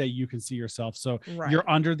doesn't say you can see yourself. So Right. you're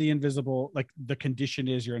under the invisible, like the condition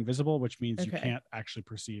is you're invisible, which means you Okay. can't actually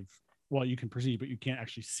perceive. Well, you can perceive, but you can't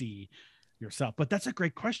actually see yourself. But that's a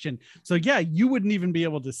great question. So yeah, you wouldn't even be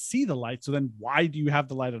able to see the light. So then why do you have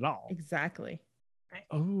the light at all? Exactly.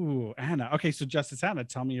 Oh, Anna. Okay, so Justice Anna,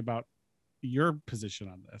 tell me about your position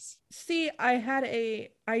on this. See, I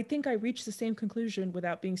think I reached the same conclusion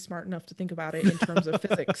without being smart enough to think about it in terms of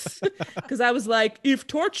physics. Because I was like, if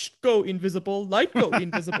torch go invisible, light go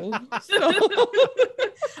invisible. So,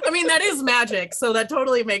 I mean, that is magic, so that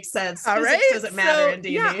totally makes sense. all Physics right. doesn't matter in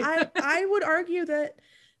D&D. Yeah, I would argue that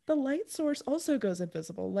the light source also goes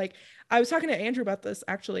invisible. Like I was talking to Andrew about this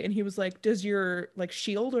actually, and he was like, does your like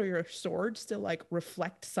shield or your sword still like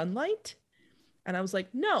reflect sunlight? And I was like,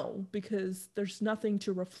 no, because there's nothing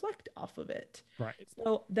to reflect off of it. Right.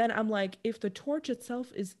 So then I'm like, if the torch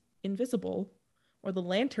itself is invisible or the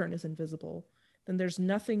lantern is invisible, then there's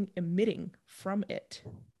nothing emitting from it.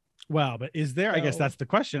 Well, but is there? I guess So- that's the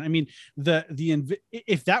question. I mean,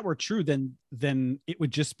 if that were true, then it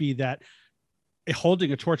would just be that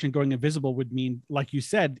holding a torch and going invisible would mean, like you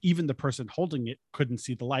said, even the person holding it couldn't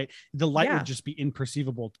see the light. The light Yeah. would just be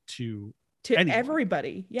imperceivable to anyone.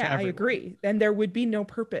 Everybody. Yeah, I everyone. agree. And there would be no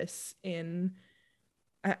purpose in,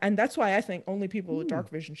 and that's why I think only people with dark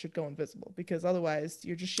vision should go invisible, because otherwise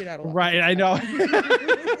you're just shit out of luck. Right. I know.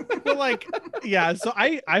 But like, yeah. So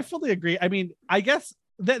I fully agree. I mean, I guess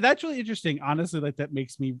that's really interesting. Honestly, like that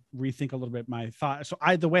makes me rethink a little bit my thought. So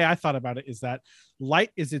the way I thought about it is that light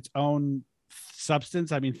is its own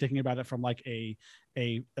substance. I mean, thinking about it from like a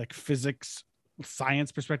like physics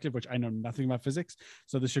science perspective, which I know nothing about physics,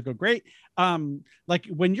 so this should go great. Like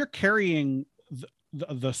when you're carrying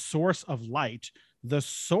the source of light, the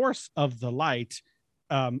source of the light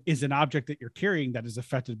is an object that you're carrying that is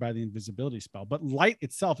affected by the invisibility spell. But light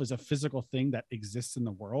itself is a physical thing that exists in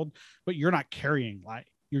the world, but you're not carrying light.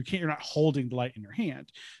 You're not holding the light in your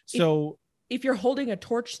hand. So if you're holding a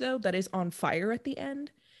torch though that is on fire at the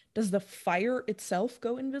end, does the fire itself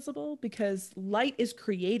go invisible? Because light is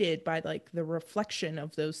created by like the reflection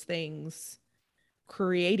of those things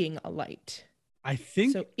creating a light. I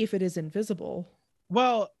think so. If it is invisible,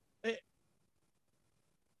 well,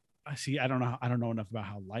 I see. I don't know enough about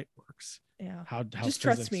how light works. Yeah. How just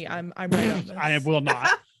trust me. I'm right on this. I will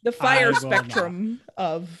not. The fire spectrum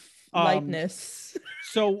of lightness.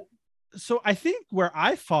 So I think where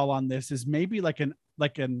I fall on this is maybe like an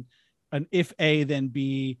if A then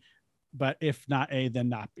B, but if not A then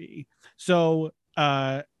not B. So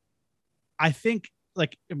I think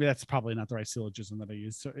like, I mean, that's probably not the right syllogism that I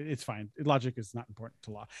use, so it's fine. Logic is not important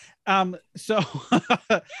to law. So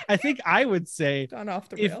I think I would say gone off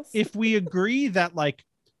the rails. If we agree that like,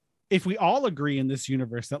 if we all agree in this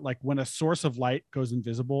universe that like when a source of light goes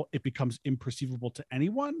invisible, it becomes imperceivable to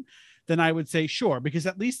anyone, then I would say sure, because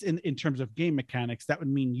at least in terms of game mechanics, that would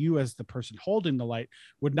mean you as the person holding the light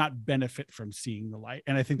would not benefit from seeing the light.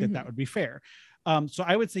 And I think that would be fair. So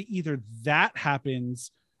I would say either that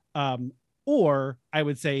happens, or I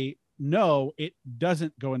would say, no, it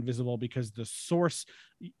doesn't go invisible because the source,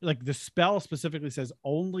 like the spell specifically says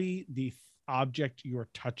only the object you're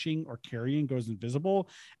touching or carrying goes invisible.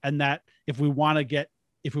 And that if we want to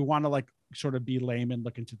like sort of be lame and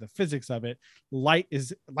look into the physics of it, light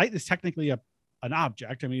is technically an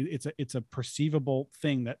object. I mean, it's a perceivable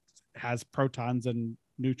thing that has protons and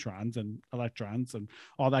neutrons and electrons and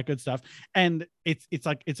all that good stuff, and it's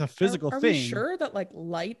a physical thing. Are we sure that like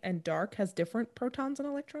light and dark has different protons and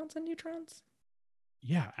electrons and neutrons?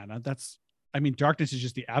 Yeah, Anna, darkness is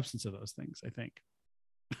just the absence of those things, I think.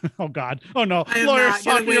 Oh God! Oh no! Lawyers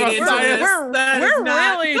talking about science. We're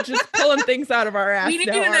really just pulling things out of our ass. We need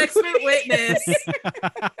an expert witness.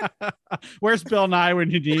 Where's Bill Nye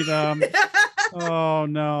when you need him? Oh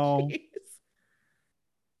no.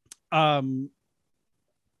 Jeez.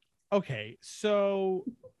 Okay, so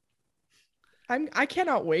I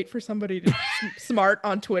cannot wait for somebody to smart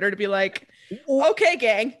on Twitter to be like, okay,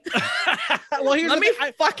 gang. Well, let me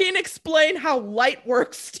fucking explain how light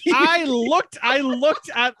works to you. I looked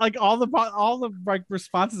at like all the like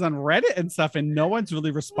responses on Reddit and stuff, and no one's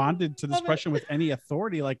really responded to this question with any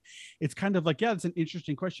authority. Like, it's kind of like, yeah, it's an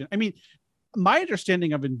interesting question. I mean, my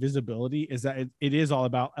understanding of invisibility is that it is all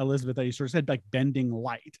about, Elizabeth, that you sort of said, like bending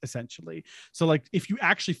light, essentially. So like if you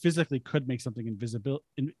actually physically could make something invisible,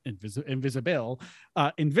 it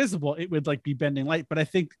would like be bending light. But I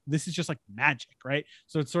think this is just like magic, right?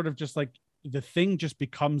 So it's sort of just like the thing just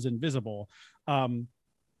becomes invisible. I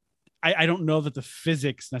don't know that the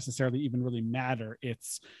physics necessarily even really matter.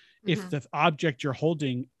 It's if the object you're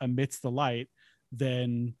holding emits the light,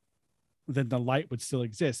 then the light would still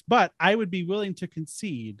exist. But I would be willing to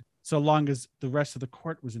concede, so long as the rest of the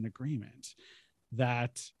court was in agreement,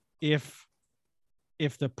 that if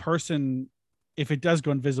it does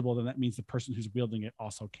go invisible, then that means the person who's wielding it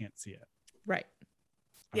also can't see it. Right.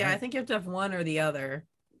 Yeah, right. I think you have to have one or the other.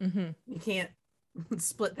 You can't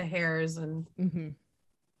split the hairs and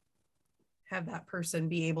have that person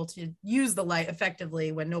be able to use the light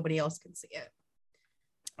effectively when nobody else can see it.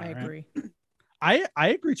 I agree. I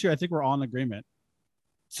agree too. I think we're all in agreement.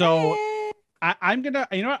 So I'm gonna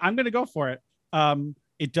go for it. The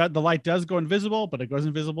light does go invisible, but it goes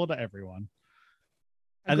invisible to everyone.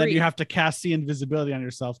 And then you have to cast the invisibility on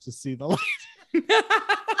yourself to see the light.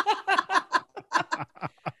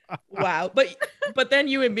 Wow. But then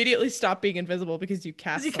you immediately stop being invisible because you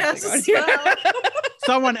cast something on you.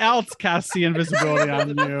 Someone else casts the invisibility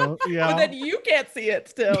on you. Yeah. But then you can't see it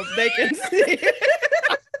still. They can see it.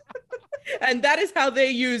 And that is how they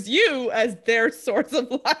use you as their source of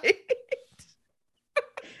light.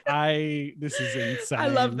 This is insane. I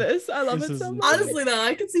love this. I love it so much. Honestly, though,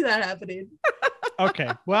 I can see that happening.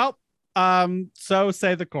 Okay. Well, so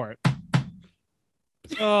say the court.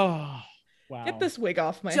 Oh, wow. Get this wig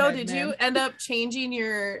off my Joe, head, did you end up changing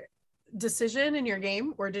your decision in your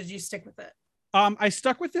game, or did you stick with it? I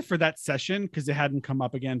stuck with it for that session because it hadn't come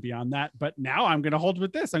up again beyond that. But now I'm going to hold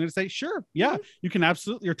with this. I'm going to say, sure, yeah,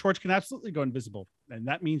 your torch can absolutely go invisible, and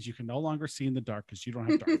that means you can no longer see in the dark because you don't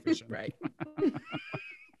have dark vision. Right.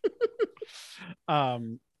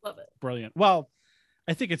 Love it. Brilliant. Well,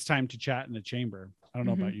 I think it's time to chat in the chamber. I don't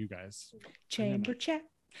know about you guys. Chamber chat.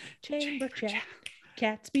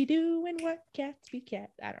 Cats be doing what cats be cat.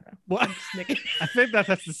 I don't know. What? I'm just making- I think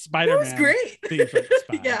that's the Spider-Man. That was great. Theme from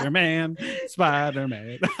Yeah. Spider-Man,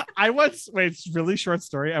 Spider-Man. It's really short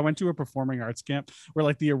story. I went to a performing arts camp where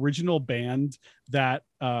like the original band that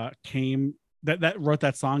came that wrote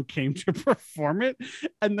that song came to perform it,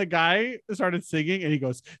 and the guy started singing and he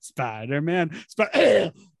goes, Spider-Man,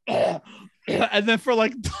 and then for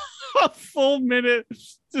like a full minute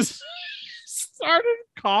just started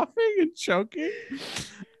coughing and choking.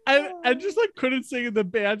 I just like couldn't sing, and the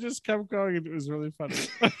band just kept going, and it was really funny.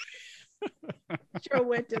 Joe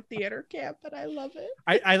went to theater camp, and I love it.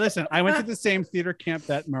 I listen. I went to the same theater camp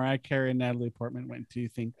that Mariah Carey and Natalie Portman went to.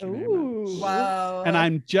 Thank you very much. Ooh. Wow. And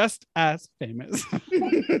I'm just as famous.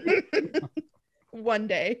 One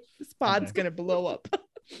day, this pod's gonna blow up.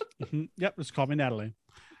 Yep, just call me Natalie.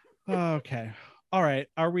 Okay. All right.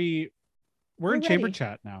 We're We're in chamber ready.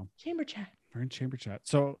 chat now. Chamber chat. We're in chamber chat.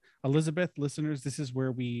 So Elizabeth, listeners, this is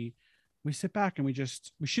where we sit back and we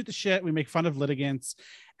shoot the shit. We make fun of litigants,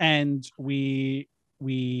 and we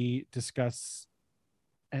discuss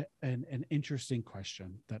an interesting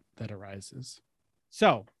question that arises.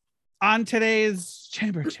 So on today's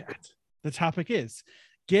chamber chat, the topic is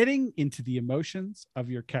getting into the emotions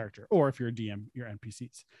of your character, or if you're a DM, your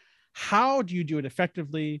NPCs. How do you do it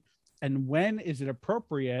effectively, and when is it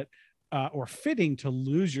appropriate or fitting to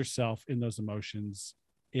lose yourself in those emotions,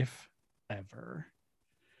 if ever?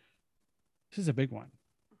 This is a big one.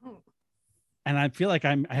 And I feel like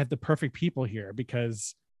I have the perfect people here,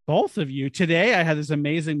 because both of you today,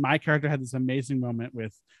 my character had this amazing moment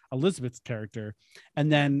with Elizabeth's character.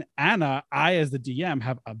 And then Anna, I, as the DM,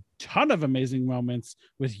 have a ton of amazing moments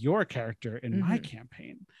with your character in my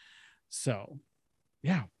campaign. So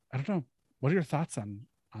yeah, I don't know. What are your thoughts on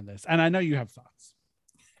this? And I know you have thoughts.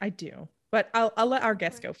 I do, but I'll let our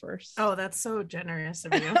guest go first. Oh, that's so generous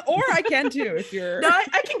of you. Or I can too if you're. No,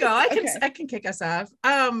 I can go. Okay. I can kick us off.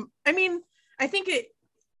 I mean, I think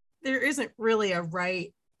there isn't really a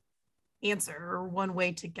right answer or one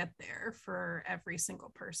way to get there for every single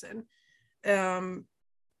person.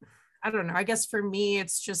 I don't know. I guess for me,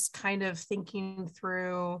 it's just kind of thinking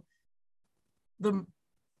through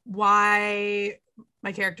why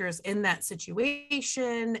my character is in that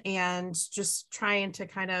situation, and just trying to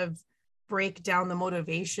kind of break down the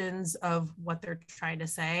motivations of what they're trying to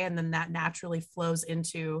say, and then that naturally flows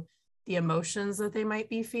into the emotions that they might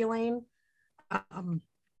be feeling.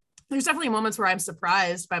 There's definitely moments where I'm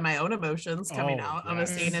surprised by my own emotions coming out of a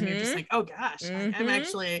scene, and you're just like, oh gosh, I'm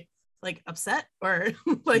actually like upset or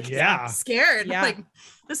like scared. Yeah. Like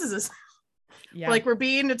this is like we're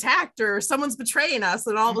being attacked or someone's betraying us,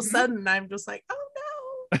 and all of a sudden I'm just like, oh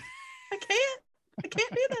no, I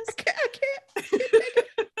can't do this. I can't.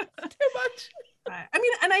 Too much. I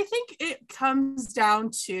mean, and I think it comes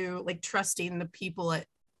down to like trusting the people at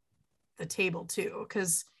the table too,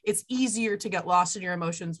 because it's easier to get lost in your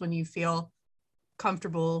emotions when you feel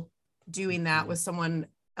comfortable doing that with someone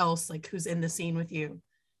else, like who's in the scene with you.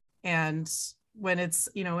 And when it's,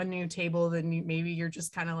 a new table, then maybe you're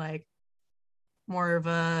just kind of like more of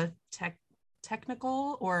a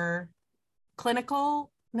technical or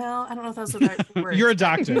clinical. No, I don't know if that's the right word. You're a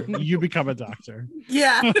doctor. You become a doctor.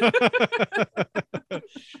 Yeah.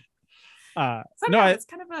 No, it's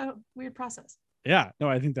kind of a weird process. Yeah, no,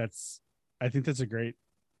 I think that's a great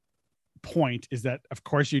point, is that of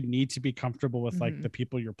course you need to be comfortable with like the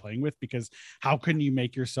people you're playing with, because how can you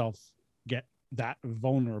make yourself get that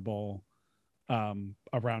vulnerable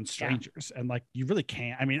around strangers? And like you really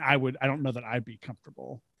can't. I mean, I don't know that I'd be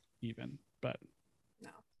comfortable even, but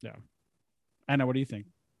no. Yeah. Anna, what do you think?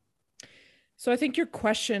 So I think your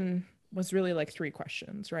question was really like 3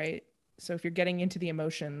 questions, right? So if you're getting into the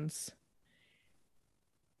emotions,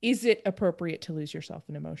 is it appropriate to lose yourself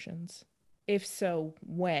in emotions? If so,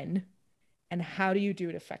 when? And how do you do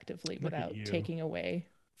it effectively without taking away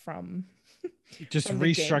from just from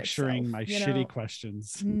the game restructuring itself, my shitty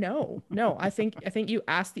questions? No. I think you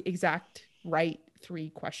asked the exact right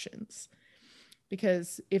 3 questions.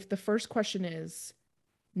 Because if the first question is,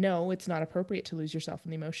 no, it's not appropriate to lose yourself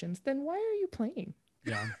in the emotions, then why are you playing?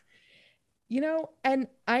 Yeah. And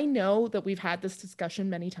I know that we've had this discussion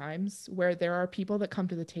many times where there are people that come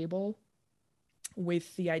to the table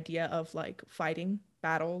with the idea of like fighting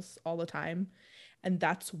battles all the time, and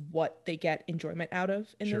that's what they get enjoyment out of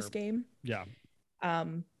in this game. Yeah.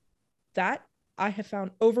 That I have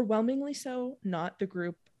found overwhelmingly so not the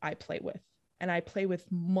group I play with. And I play with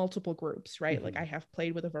multiple groups, right? Like I have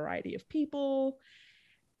played with a variety of people.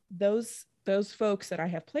 Those folks that I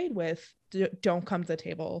have played with don't come to the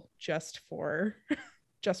table just for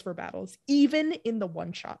battles, even in the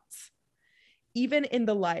one shots, even in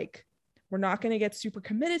the like, we're not going to get super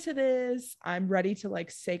committed to this. I'm ready to like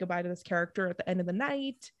say goodbye to this character at the end of the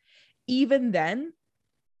night. Even then,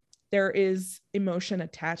 there is emotion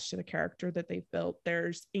attached to the character that they've built.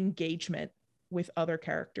 There's engagement with other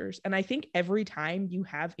characters. And I think every time you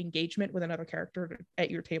have engagement with another character at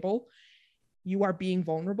your table, you are being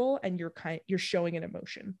vulnerable and you're showing an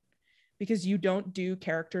emotion, because you don't do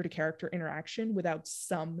character to character interaction without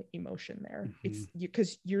some emotion there. It's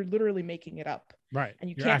because you're literally making it up. Right. And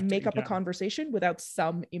you can't make up a conversation without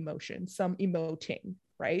some emotion, some emoting,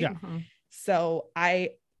 right? Yeah. So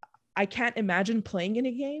I can't imagine playing in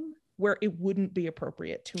a game where it wouldn't be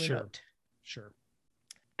appropriate to emote. Sure.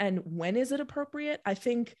 And when is it appropriate? I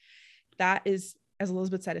think that is, as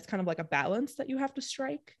Elizabeth said, it's kind of like a balance that you have to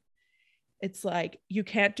strike. It's like, you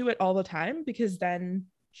can't do it all the time, because then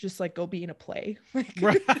just like go be in a play. Like,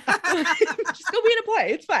 right. just go be in a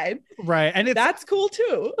play. It's fine. Right. And that's cool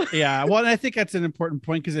too. Yeah. Well, and I think that's an important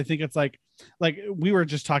point, because I think it's like we were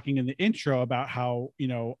just talking in the intro about how,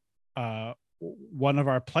 one of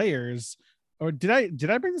our players, or did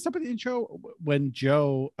I bring this up in the intro when when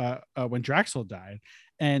Draxel died,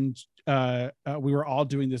 and we were all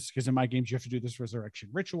doing this, because in my games you have to do this resurrection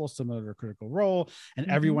ritual similar to Critical Role, and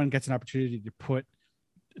everyone gets an opportunity to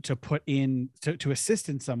put in to assist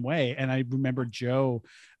in some way. And I remember Joe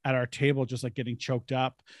at our table just like getting choked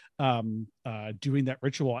up doing that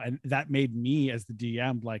ritual, and that made me as the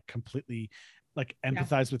DM like completely like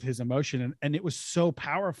empathize with his emotion, and it was so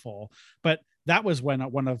powerful. But that was when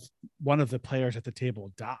one of the players at the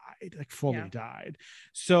table died, like fully died.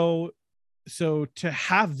 So to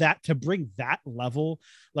have that, to bring that level,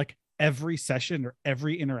 like every session or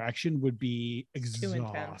every interaction would be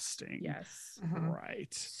exhausting. Yes.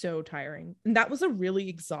 Right. So tiring. And that was a really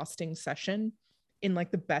exhausting session in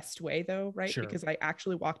like the best way though, right? Sure. Because I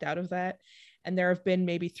actually walked out of that, and there have been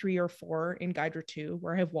maybe 3 or 4 in Gaidra 2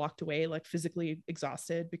 where I have walked away like physically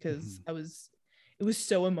exhausted, because it was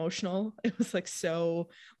so emotional. It was like, so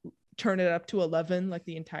turn it up to 11 like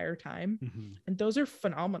the entire time. And those are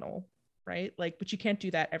phenomenal, right? Like, but you can't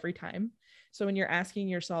do that every time. So when you're asking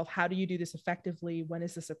yourself, how do you do this effectively? When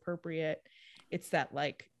is this appropriate? It's that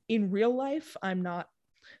like in real life, I'm not,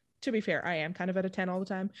 to be fair, I am kind of at a 10 all the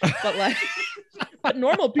time, but like, but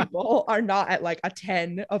normal people are not at like a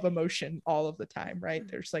 10 of emotion all of the time, right?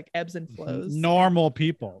 There's like ebbs and flows. Normal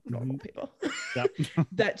people. Yep.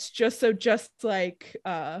 That's just like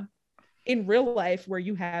in real life, where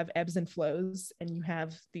you have ebbs and flows, and you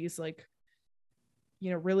have these like,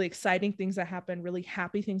 really exciting things that happen, really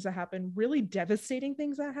happy things that happen, really devastating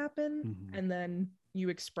things that happen, and then you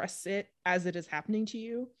express it as it is happening to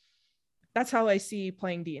you. That's how I see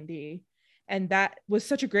playing D&D. And that was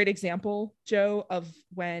such a great example, Joe, of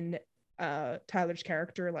when Tyler's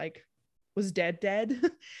character like was dead.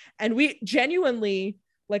 And we genuinely,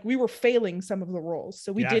 like, we were failing some of the roles.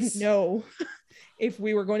 So we didn't know if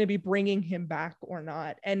we were going to be bringing him back or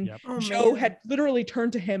not. And Joe had literally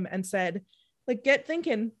turned to him and said, like, get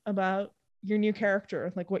thinking about your new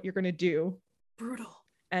character, like what you're going to do. Brutal.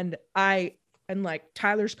 And like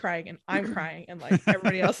Tyler's crying and I'm crying, and like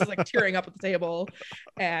everybody else is like tearing up at the table,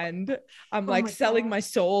 and I'm like selling my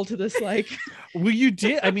soul to this like. Well, you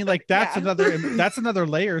did. I mean, like that's another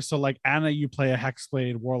layer. So like Anna, you play a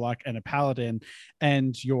Hexblade warlock and a paladin,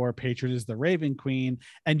 and your patron is the Raven Queen,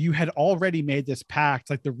 and you had already made this pact.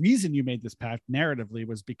 Like the reason you made this pact narratively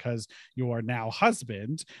was because your now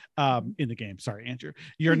husband in the game. Sorry, Andrew.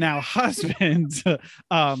 Your now husband.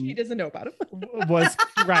 She doesn't know about him. Was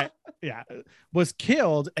right. Yeah. Was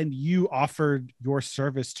killed, and you offered your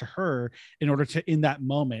service to her in order to, in that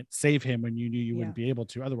moment, save him when you knew you wouldn't be able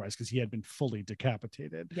to otherwise, because he had been fully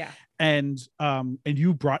decapitated. Yeah. And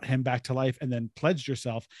you brought him back to life and then pledged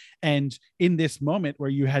yourself. And in this moment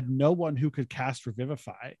where you had no one who could cast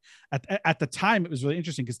Revivify, at the time, it was really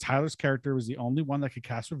interesting because Tyler's character was the only one that could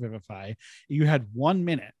cast Revivify. You had 1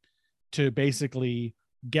 minute to basically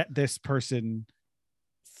get this person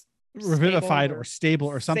revivified or stable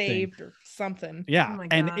or something, saved or something.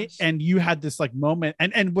 And you had this like moment,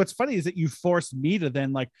 and what's funny is that you forced me to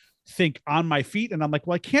then like think on my feet, and I'm like,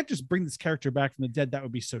 well, I can't just bring this character back from the dead. That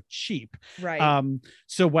would be so cheap, right?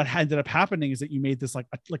 So what ended up happening is that you made this like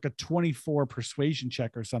a 24 persuasion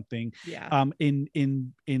check or something,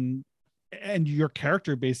 and your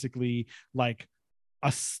character basically like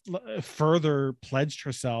further pledged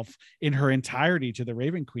herself in her entirety to the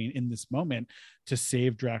Raven Queen in this moment to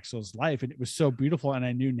save Draxel's life. And it was so beautiful. And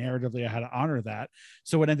I knew narratively I had to honor that.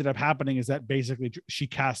 So what ended up happening is that basically she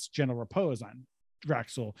cast Gentle Repose on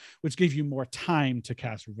Draxel, which gave you more time to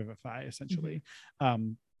cast Revivify essentially.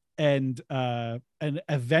 and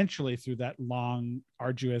eventually through that long,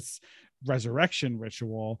 arduous resurrection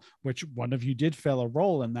ritual, which one of you did fill a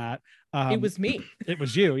role in that. It was me. It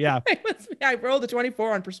was you, yeah. It was me. I rolled a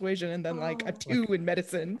 24 on persuasion and then like a 2 in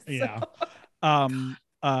medicine. So.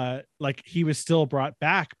 Yeah. Like he was still brought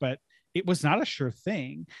back, but it was not a sure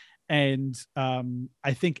thing. And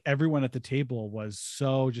I think everyone at the table was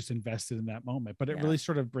so just invested in that moment. But it really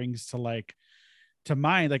sort of brings to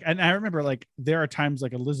mind, like, and I remember like there are times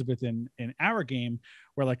like Elizabeth in our game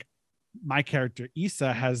where like my character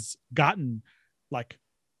Issa has gotten like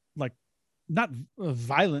not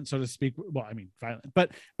violent, so to speak. Well, I mean violent,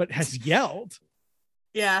 but has yelled.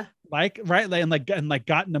 Yeah. Like, right. And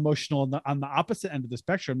gotten emotional on the opposite end of the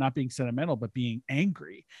spectrum, not being sentimental, but being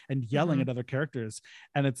angry and yelling at other characters.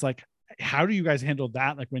 And it's like, how do you guys handle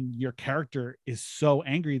that? Like when your character is so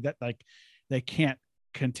angry that like they can't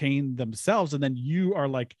contain themselves. And then you are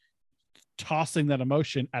like tossing that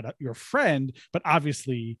emotion at your friend, but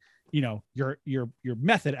obviously, you know, you're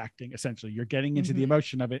method acting. Essentially you're getting into the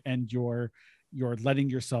emotion of it and you're letting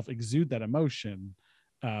yourself exude that emotion.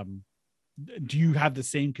 Do you have the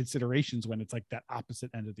same considerations when it's like that opposite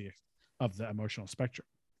end of the emotional spectrum?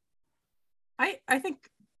 I think,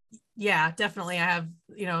 yeah, definitely. I have,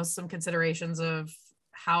 you know, some considerations of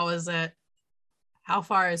how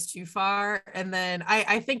far is too far. And then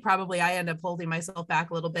I think probably I end up holding myself back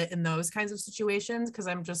a little bit in those kinds of situations. Cause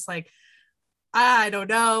I'm just like, I don't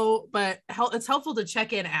know, but it's helpful to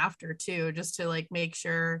check in after too, just to like, make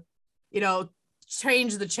sure, you know,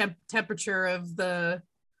 change the temperature of the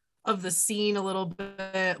scene a little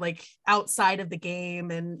bit, like outside of the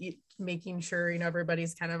game, and making sure, you know,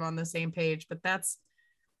 everybody's kind of on the same page. But that's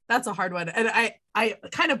a hard one. And I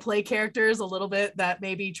kind of play characters a little bit that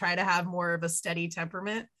maybe try to have more of a steady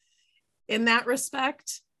temperament in that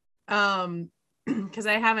respect. Because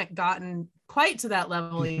I haven't gotten quite to that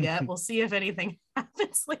level yet. We'll see if anything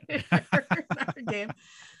happens later in our game.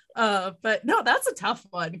 But no, that's a tough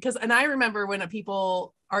one. And I remember when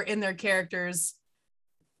people are in their characters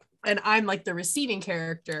and I'm like the receiving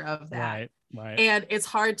character of that. Right. And it's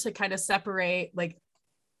hard to kind of separate, like,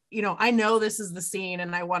 you know, I know this is the scene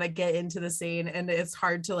and I want to get into the scene, and it's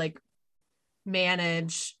hard to like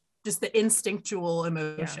manage just the instinctual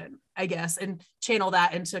emotion, I guess, and channel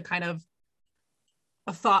that into kind of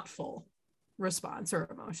a thoughtful response or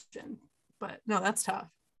emotion. But no, that's tough.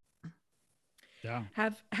 Yeah.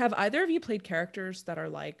 Have either of you played characters that are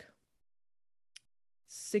like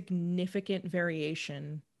significant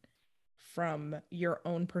variation from your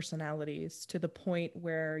own personalities to the point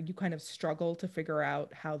where you kind of struggle to figure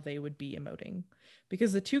out how they would be emoting?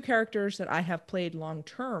 Because the two characters that I have played long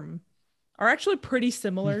term are actually pretty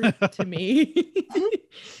similar to me.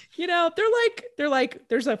 You know, they're like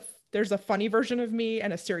there's a funny version of me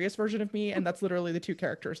and a serious version of me, and that's literally the two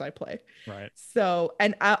characters I play. Right. So,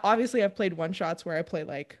 and obviously I've played one shots where I play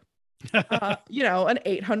like you know, an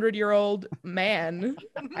 800-year-old man,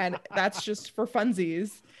 and that's just for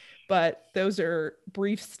funsies. But those are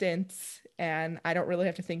brief stints, and I don't really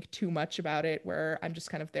have to think too much about it, where I'm just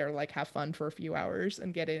kind of there, like, have fun for a few hours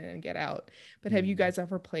and get in and get out. But have you guys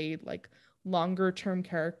ever played like longer term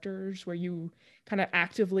characters where you kind of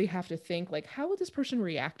actively have to think, like, how would this person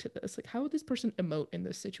react to this? Like, how would this person emote in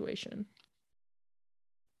this situation?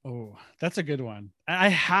 Oh, that's a good one.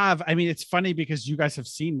 I mean, it's funny because you guys have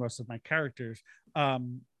seen most of my characters.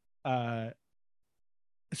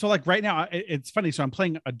 So like right now it's funny. So I'm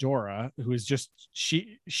playing Adora, who is just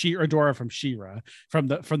she Adora from She-Ra, from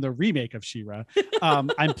the remake of She-Ra.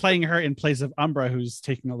 I'm playing her in place of Umbra, who's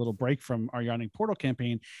taking a little break from our Yawning Portal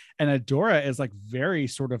campaign. And Adora is like very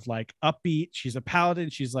sort of like upbeat. She's a paladin.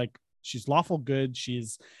 She's lawful good.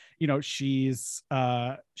 She's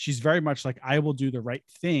very much like, I will do the right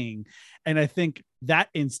thing. And I think that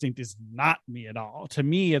instinct is not me at all. To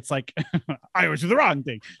me, it's like I always do the wrong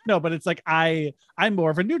thing. No, but it's like I'm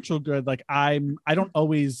more of a neutral good. Like I don't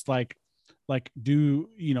always like do,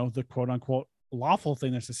 you know, the quote unquote lawful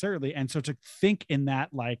thing necessarily. And so to think in that,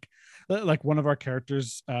 like one of our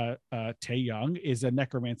characters, Tae Young, is a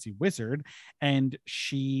necromancy wizard, and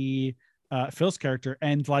she Phil's character,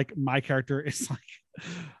 and like my character is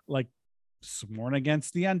like sworn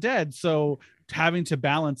against the undead. So having to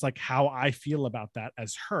balance like how I feel about that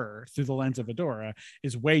as her through the lens of Adora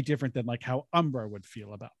is way different than like how Umbra would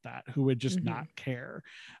feel about that, who would just not care.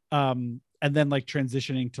 And then like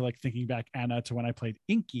transitioning to like thinking back, Anna, to when I played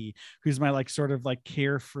Inky, who's my like sort of like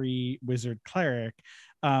carefree wizard cleric.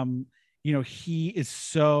 You know, he is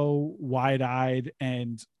so wide-eyed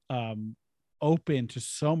and open to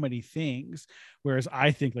so many things, whereas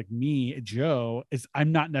I think like me, Joe,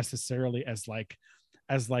 I'm not necessarily as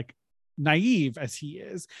naive as he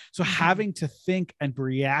is. So having to think and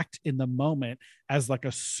react in the moment as like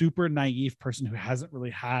a super naive person who hasn't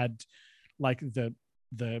really had like the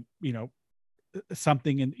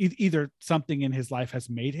something in either something in his life has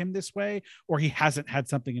made him this way, or he hasn't had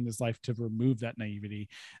something in his life to remove that naivety,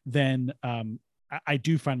 then I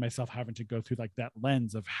do find myself having to go through like that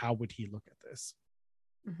lens of how would he look at this.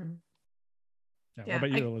 What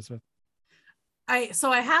about you, Elizabeth? I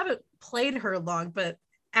haven't played her long, but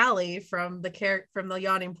Allie from the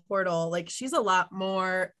Yawning Portal, like she's a lot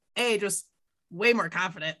more just way more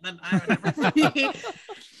confident than I would ever be.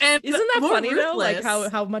 And isn't that funny ruthless. though?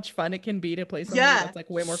 Like how much fun it can be to play something that's like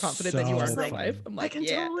way more confident than you are in real life. I'm like, I can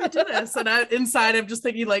totally do this. And inside I'm just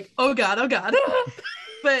thinking like, oh God.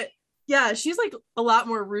 But yeah, she's like a lot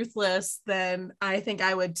more ruthless than I think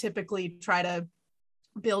I would typically try to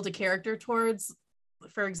build a character towards.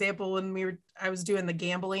 For example, when I was doing the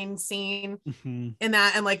gambling scene in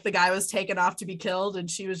that, and like the guy was taken off to be killed, and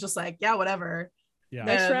she was just like, yeah, whatever. Yeah.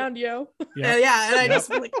 Nice round, yo. And I just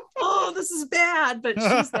was like, oh, this is bad, but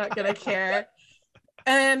she's not gonna care.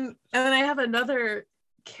 And then I have another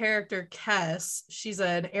character, Kess. She's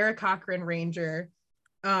an Eric Cochran Ranger,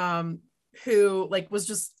 who like was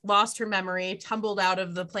just lost her memory, tumbled out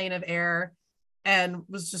of the plane of air, and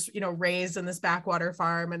was just raised in this backwater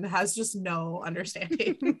farm and has just no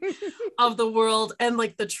understanding of the world and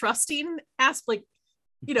like the trusting aspect,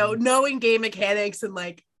 like knowing game mechanics and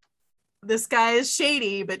like this guy is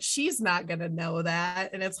shady, but she's not gonna know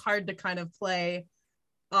that, and it's hard to kind of play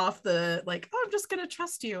off the like, oh, I'm just gonna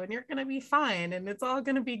trust you and you're gonna be fine and it's all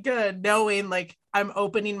gonna be good, knowing like I'm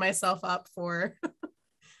opening myself up for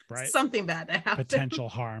something bad to happen, potential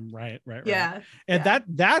harm. Right. Yeah. And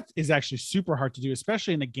that is actually super hard to do,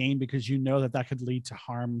 especially in a game, because that could lead to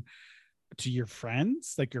harm to your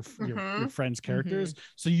friends, like your friends' characters.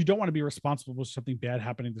 So you don't want to be responsible for something bad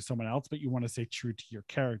happening to someone else, but you want to stay true to your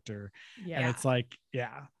character. And it's like,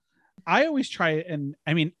 I always try, and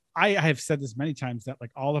I mean, I have said this many times that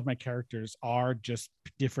like all of my characters are just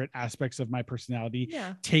different aspects of my personality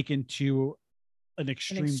taken to an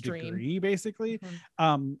extreme degree, basically.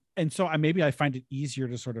 And so maybe I find it easier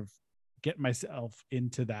to sort of get myself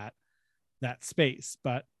into that space.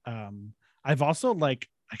 But I've also like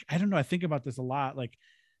I don't know, I think about this a lot. Like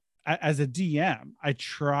as a DM, I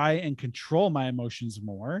try and control my emotions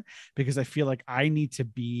more because I feel like I need to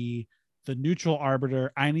be the neutral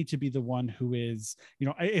arbiter. I need to be the one who is,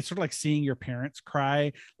 it's sort of like seeing your parents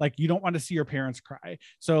cry. Like you don't want to see your parents cry.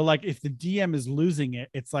 So like if the DM is losing it,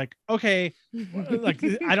 it's like, okay, like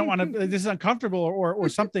I don't want to, this is uncomfortable or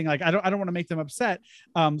something. Like I don't want to make them upset.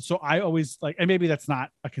 So I always like, and maybe that's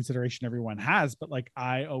not a consideration everyone has, but like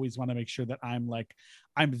I always want to make sure that I'm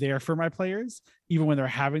there for my players, even when they're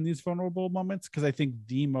having these vulnerable moments. Cause I think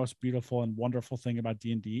the most beautiful and wonderful thing about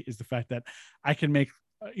D&D is the fact that I can make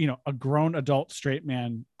a grown adult straight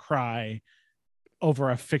man cry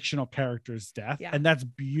over a fictional character's death. And that's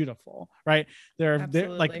beautiful, right? They're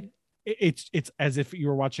like, it's as if you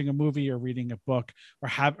were watching a movie or reading a book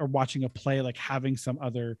or watching a play, like having some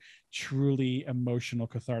other truly emotional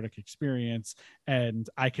cathartic experience. And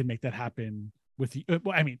I can make that happen with you.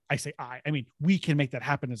 Well, I mean, we can make that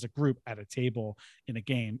happen as a group at a table in a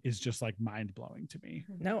game is just like mind blowing to me.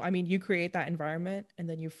 No, I mean, you create that environment and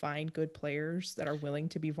then you find good players that are willing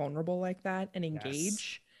to be vulnerable like that and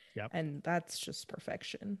engage. And that's just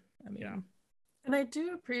perfection. I mean, and I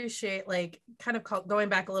do appreciate like kind of going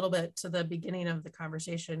back a little bit to the beginning of the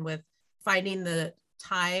conversation with finding the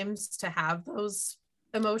times to have those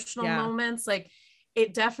emotional moments. Like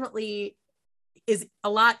it definitely is a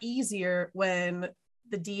lot easier when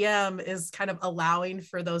the DM is kind of allowing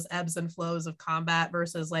for those ebbs and flows of combat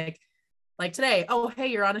versus like today, oh, hey,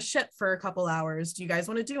 you're on a ship for a couple hours. Do you guys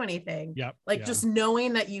want to do anything? Just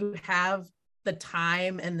knowing that you have the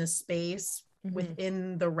time and the space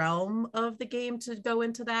within the realm of the game to go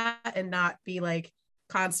into that and not be like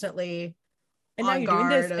constantly and now you're doing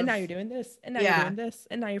this and now you're doing this and now you're doing this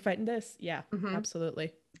and now you're fighting this.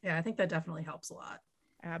 Absolutely. I think that definitely helps a lot.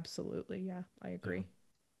 Absolutely. I agree.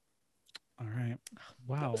 All right.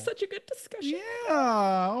 Wow. That was such a good discussion. Yeah.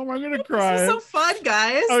 Oh, I'm gonna cry. This is so fun,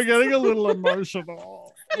 guys. I'm getting a little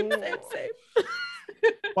emotional. Same.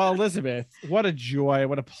 Well, Elizabeth, what a joy.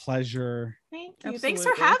 What a pleasure. Thank you. Thanks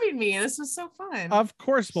for having me. This was so fun. Of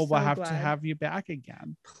course. We'll have to have you back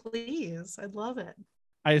again. Please. I'd love it.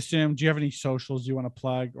 I assume, do you have any socials you want to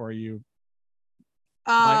plug, or are you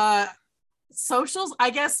socials? I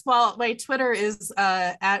guess, well, my Twitter is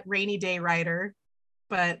at Rainy Day Writer,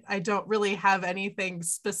 but I don't really have anything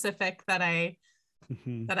specific that I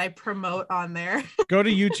Mhm. that I promote on there. Go to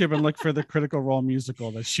YouTube and look for the Critical Role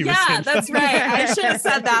musical that she was in. That's right. I should have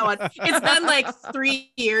said that one. It's been like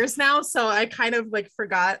 3 years now, so I kind of like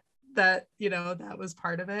forgot that, that was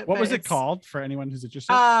part of it. What was it called for anyone who's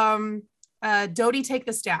interested? Dodie Take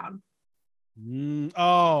This Down.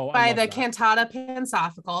 By the Cantata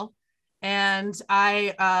Pansophical. And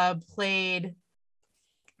I played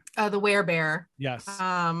the werebear. Yes.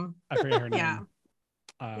 I forget her name. Yeah.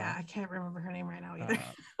 I can't remember her name right now either.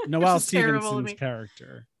 Noelle Stevenson's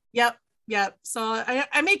character. Yep. So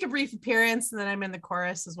I make a brief appearance, and then I'm in the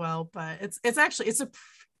chorus as well. But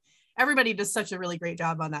everybody does such a really great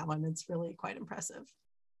job on that one. It's really quite impressive.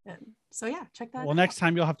 And so yeah, check that out. Well, next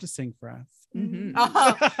time you'll have to sing for us. Mhm.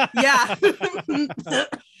 Yeah.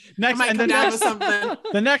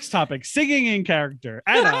 The next topic, singing in character.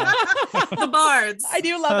 Anna. The bards. I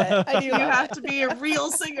do love it. You have to be a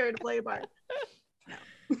real singer to play a bard.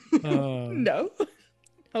 No.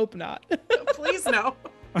 Hope not. Please no.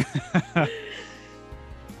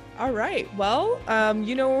 All right. Well,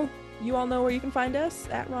 you all know where you can find us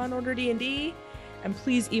at Raw and Order D&D. And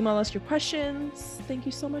please email us your questions. Thank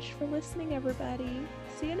you so much for listening, everybody.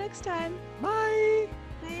 See you next time. Bye.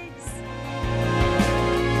 Thanks.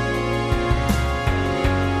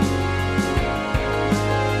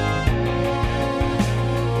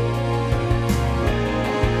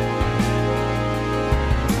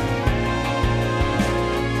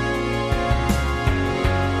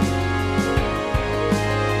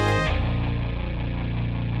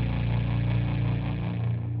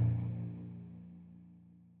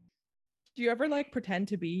 Do you ever like pretend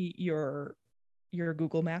to be your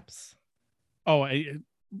Google Maps? Oh,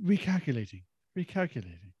 recalculating.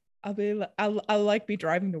 I'll like be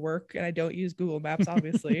driving to work and I don't use Google Maps,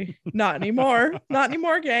 obviously. Not anymore,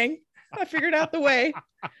 gang. I figured out the way.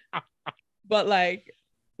 But like,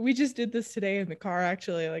 we just did this today in the car.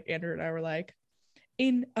 Actually, like Andrew and I were like,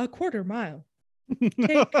 in a quarter mile,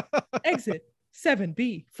 take exit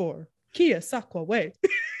 7B for Keosauqua Way.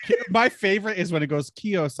 My favorite is when it goes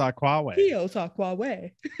Keosauqua Way. Keosauqua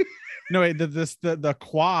Way. No, wait, the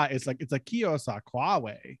qua is like, it's a Keosauqua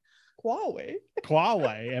Way. Qua Way. Qua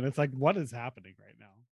Way. And it's like, what is happening right now?